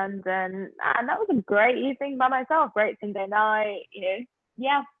Centre in London, and that was a great evening by myself. Great Sunday night.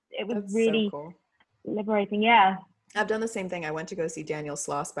 Yeah, it was That's really so cool. Liberating. Yeah. I've done the same thing. I went to go see Daniel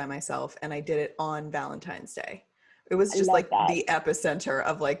Sloss by myself, and I did it on Valentine's Day. It was just like the epicenter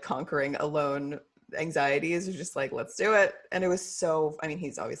of like conquering alone anxieties are just like, let's do it. And it was so, I mean,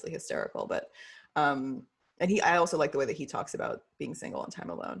 he's obviously hysterical, but I also like the way that he talks about being single and time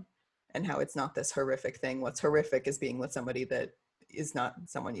alone and how it's not this horrific thing. What's horrific is being with somebody that is not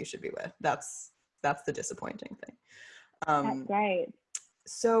someone you should be with. That's the disappointing thing. That's great.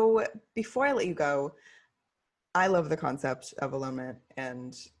 So before I let you go, I love the concept of alonement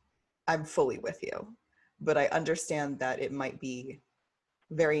and I'm fully with you, but I understand that it might be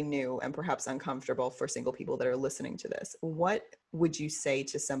very new and perhaps uncomfortable for single people that are listening to this. What would you say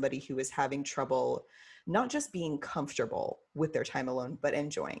to somebody who is having trouble not just being comfortable with their time alone, but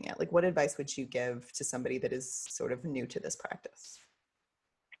enjoying it? Like, what advice would you give to somebody that is sort of new to this practice?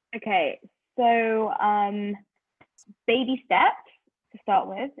 Okay, so baby steps to start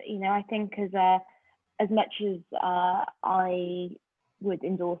with. You know, I think as much as I would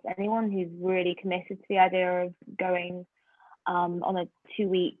endorse anyone who's really committed to the idea of going on a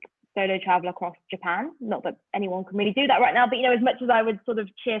 2-week solo travel across Japan. Not that anyone can really do that right now, but you know, as much as I would sort of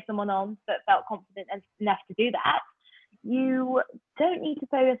cheer someone on that felt confident enough to do that, you don't need to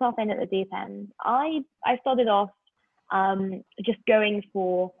throw yourself in at the deep end. I started off just going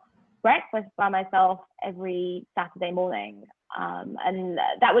for breakfast by myself every Saturday morning, and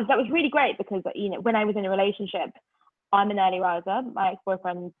that was really great because, you know, when I was in a relationship, I'm an early riser. My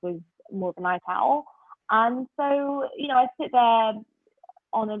ex-boyfriend was more of a night owl. And so, you know, I sit there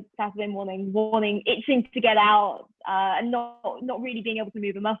on a Saturday morning, itching to get out and not really being able to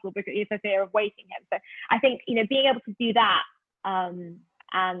move a muscle because it's a fear of waking him. So I think, you know, being able to do that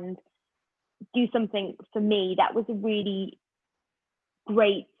and do something for me, that was a really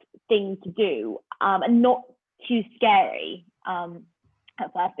great thing to do, and not too scary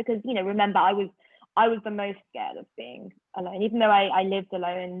at first, because, you know, remember, I was the most scared of being alone, even though I lived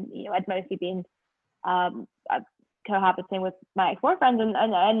alone. You know, I'd mostly been cohabiting with my ex-boyfriend,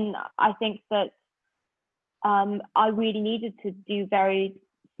 and I think that I really needed to do very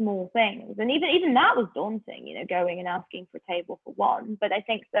small things, and even that was daunting, you know, going and asking for a table for one. But I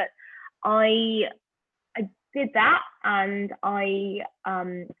think that I did that, and I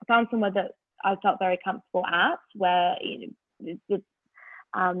found somewhere that I felt very comfortable at, where, you know, the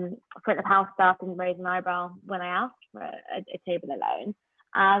front of house staff didn't raise an eyebrow when I asked for a table alone.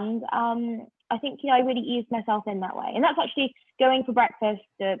 And I think, you know, I really eased myself in that way. And that's actually going for breakfast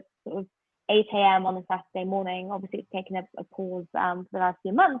at sort of 8 a.m. on a Saturday morning. Obviously, it's taken a pause for the last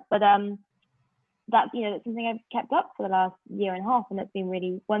few months, but that's, you know, that's something I've kept up for the last year and a half, and it's been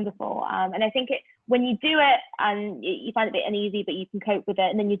really wonderful. And I think when you do it and you find it a bit uneasy, but you can cope with it,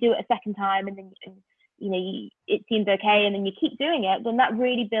 and then you do it a second time, and then you know, it seems okay, and then you keep doing it, then that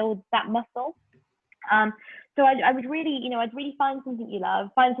really builds that muscle. So I would really, you know, I'd really find something you love,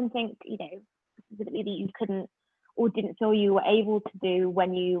 find something, you know, specifically that you couldn't or didn't feel you were able to do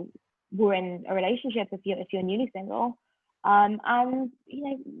when you were in a relationship, if you're newly single, and, you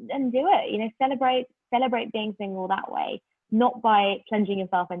know, and do it, you know, celebrate being single that way, not by plunging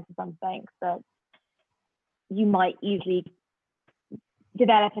yourself into something that you might easily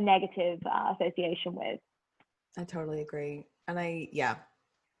develop a negative association with. I totally agree. And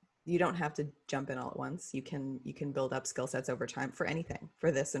you don't have to jump in all at once. You can build up skill sets over time for anything,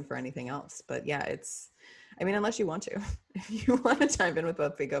 for this and for anything else. But yeah, I mean, unless you want to, if you want to dive in with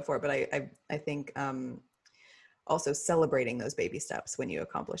both, we go for it. But I think also celebrating those baby steps when you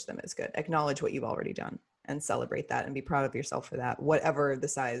accomplish them is good. Acknowledge what you've already done and celebrate that, and be proud of yourself for that, whatever the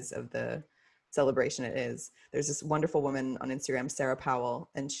size of the celebration it is. There's this wonderful woman on Instagram, Sarah Powell,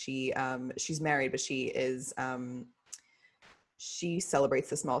 and she's married, but she celebrates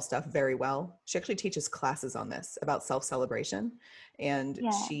the small stuff very well. She actually teaches classes on this about self-celebration. And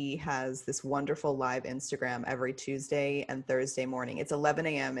she has this wonderful live Instagram every Tuesday and Thursday morning. It's 11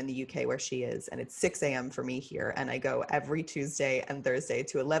 a.m. in the UK where she is, and it's 6 a.m. for me here. And I go every Tuesday and Thursday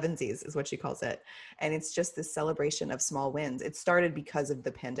to 11sies is what she calls it. And it's just this celebration of small wins. It started because of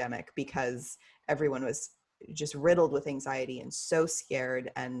the pandemic, because everyone was just riddled with anxiety and so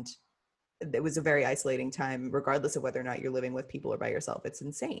scared, and it was a very isolating time, regardless of whether or not you're living with people or by yourself. It's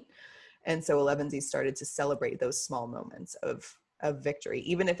insane. And so 11Z started to celebrate those small moments of victory.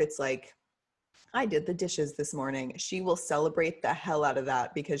 Even if it's like, I did the dishes this morning, she will celebrate the hell out of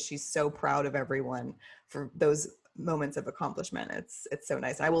that because she's so proud of everyone for those moments of accomplishment. It's so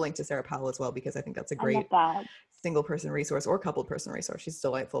nice. I will link to Sarah Powell as well, because I think that's a great single person resource or couple person resource. She's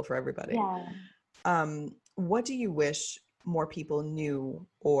delightful for everybody. Yeah. What do you wish more people knew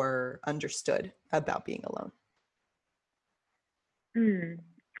or understood about being alone?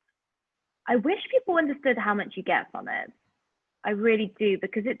 I wish people understood how much you get from it. I really do,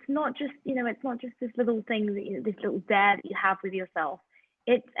 because it's not just, you know, it's not just this little thing that, you know, this little dare that you have with yourself.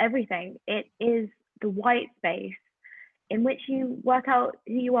 It's everything. It is the white space in which you work out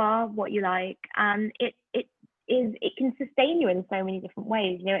who you are, what you like, and it can sustain you in so many different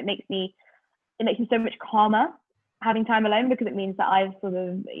ways. You know, it makes me so much calmer having time alone, because it means that I've sort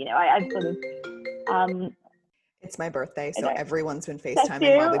of, you know, I've sort of it's my birthday, so everyone's been Bless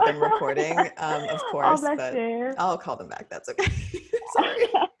FaceTiming while you. we've been recording, of Oh, course, bless but you. I'll call them back. That's okay. Sorry.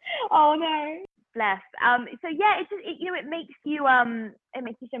 Oh no. Bless. So yeah, it's just, you know, it makes you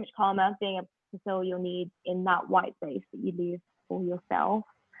so much calmer being able to fulfill your needs in that white space that you leave for yourself.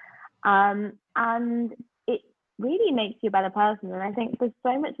 And it really makes you a better person. And I think there's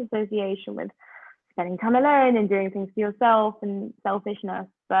so much association with spending time alone and doing things for yourself and selfishness,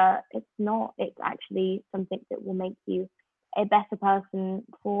 but it's not. It's actually something that will make you a better person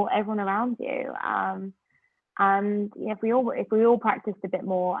for everyone around you. And you know, if we all practiced a bit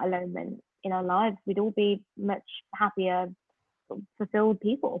more alonement in our lives, we'd all be much happier, fulfilled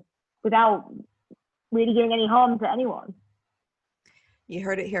people without really doing any harm to anyone. You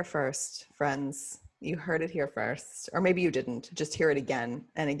heard it here first, friends. You heard it here first. Or maybe you didn't. Just hear it again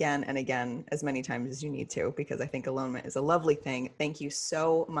and again and again, as many times as you need to, because I think alonement is a lovely thing. Thank you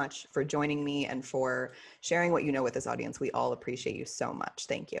so much for joining me and for sharing what you know with this audience. We all appreciate you so much.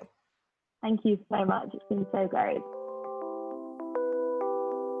 Thank you. Thank you so much. It's been so great.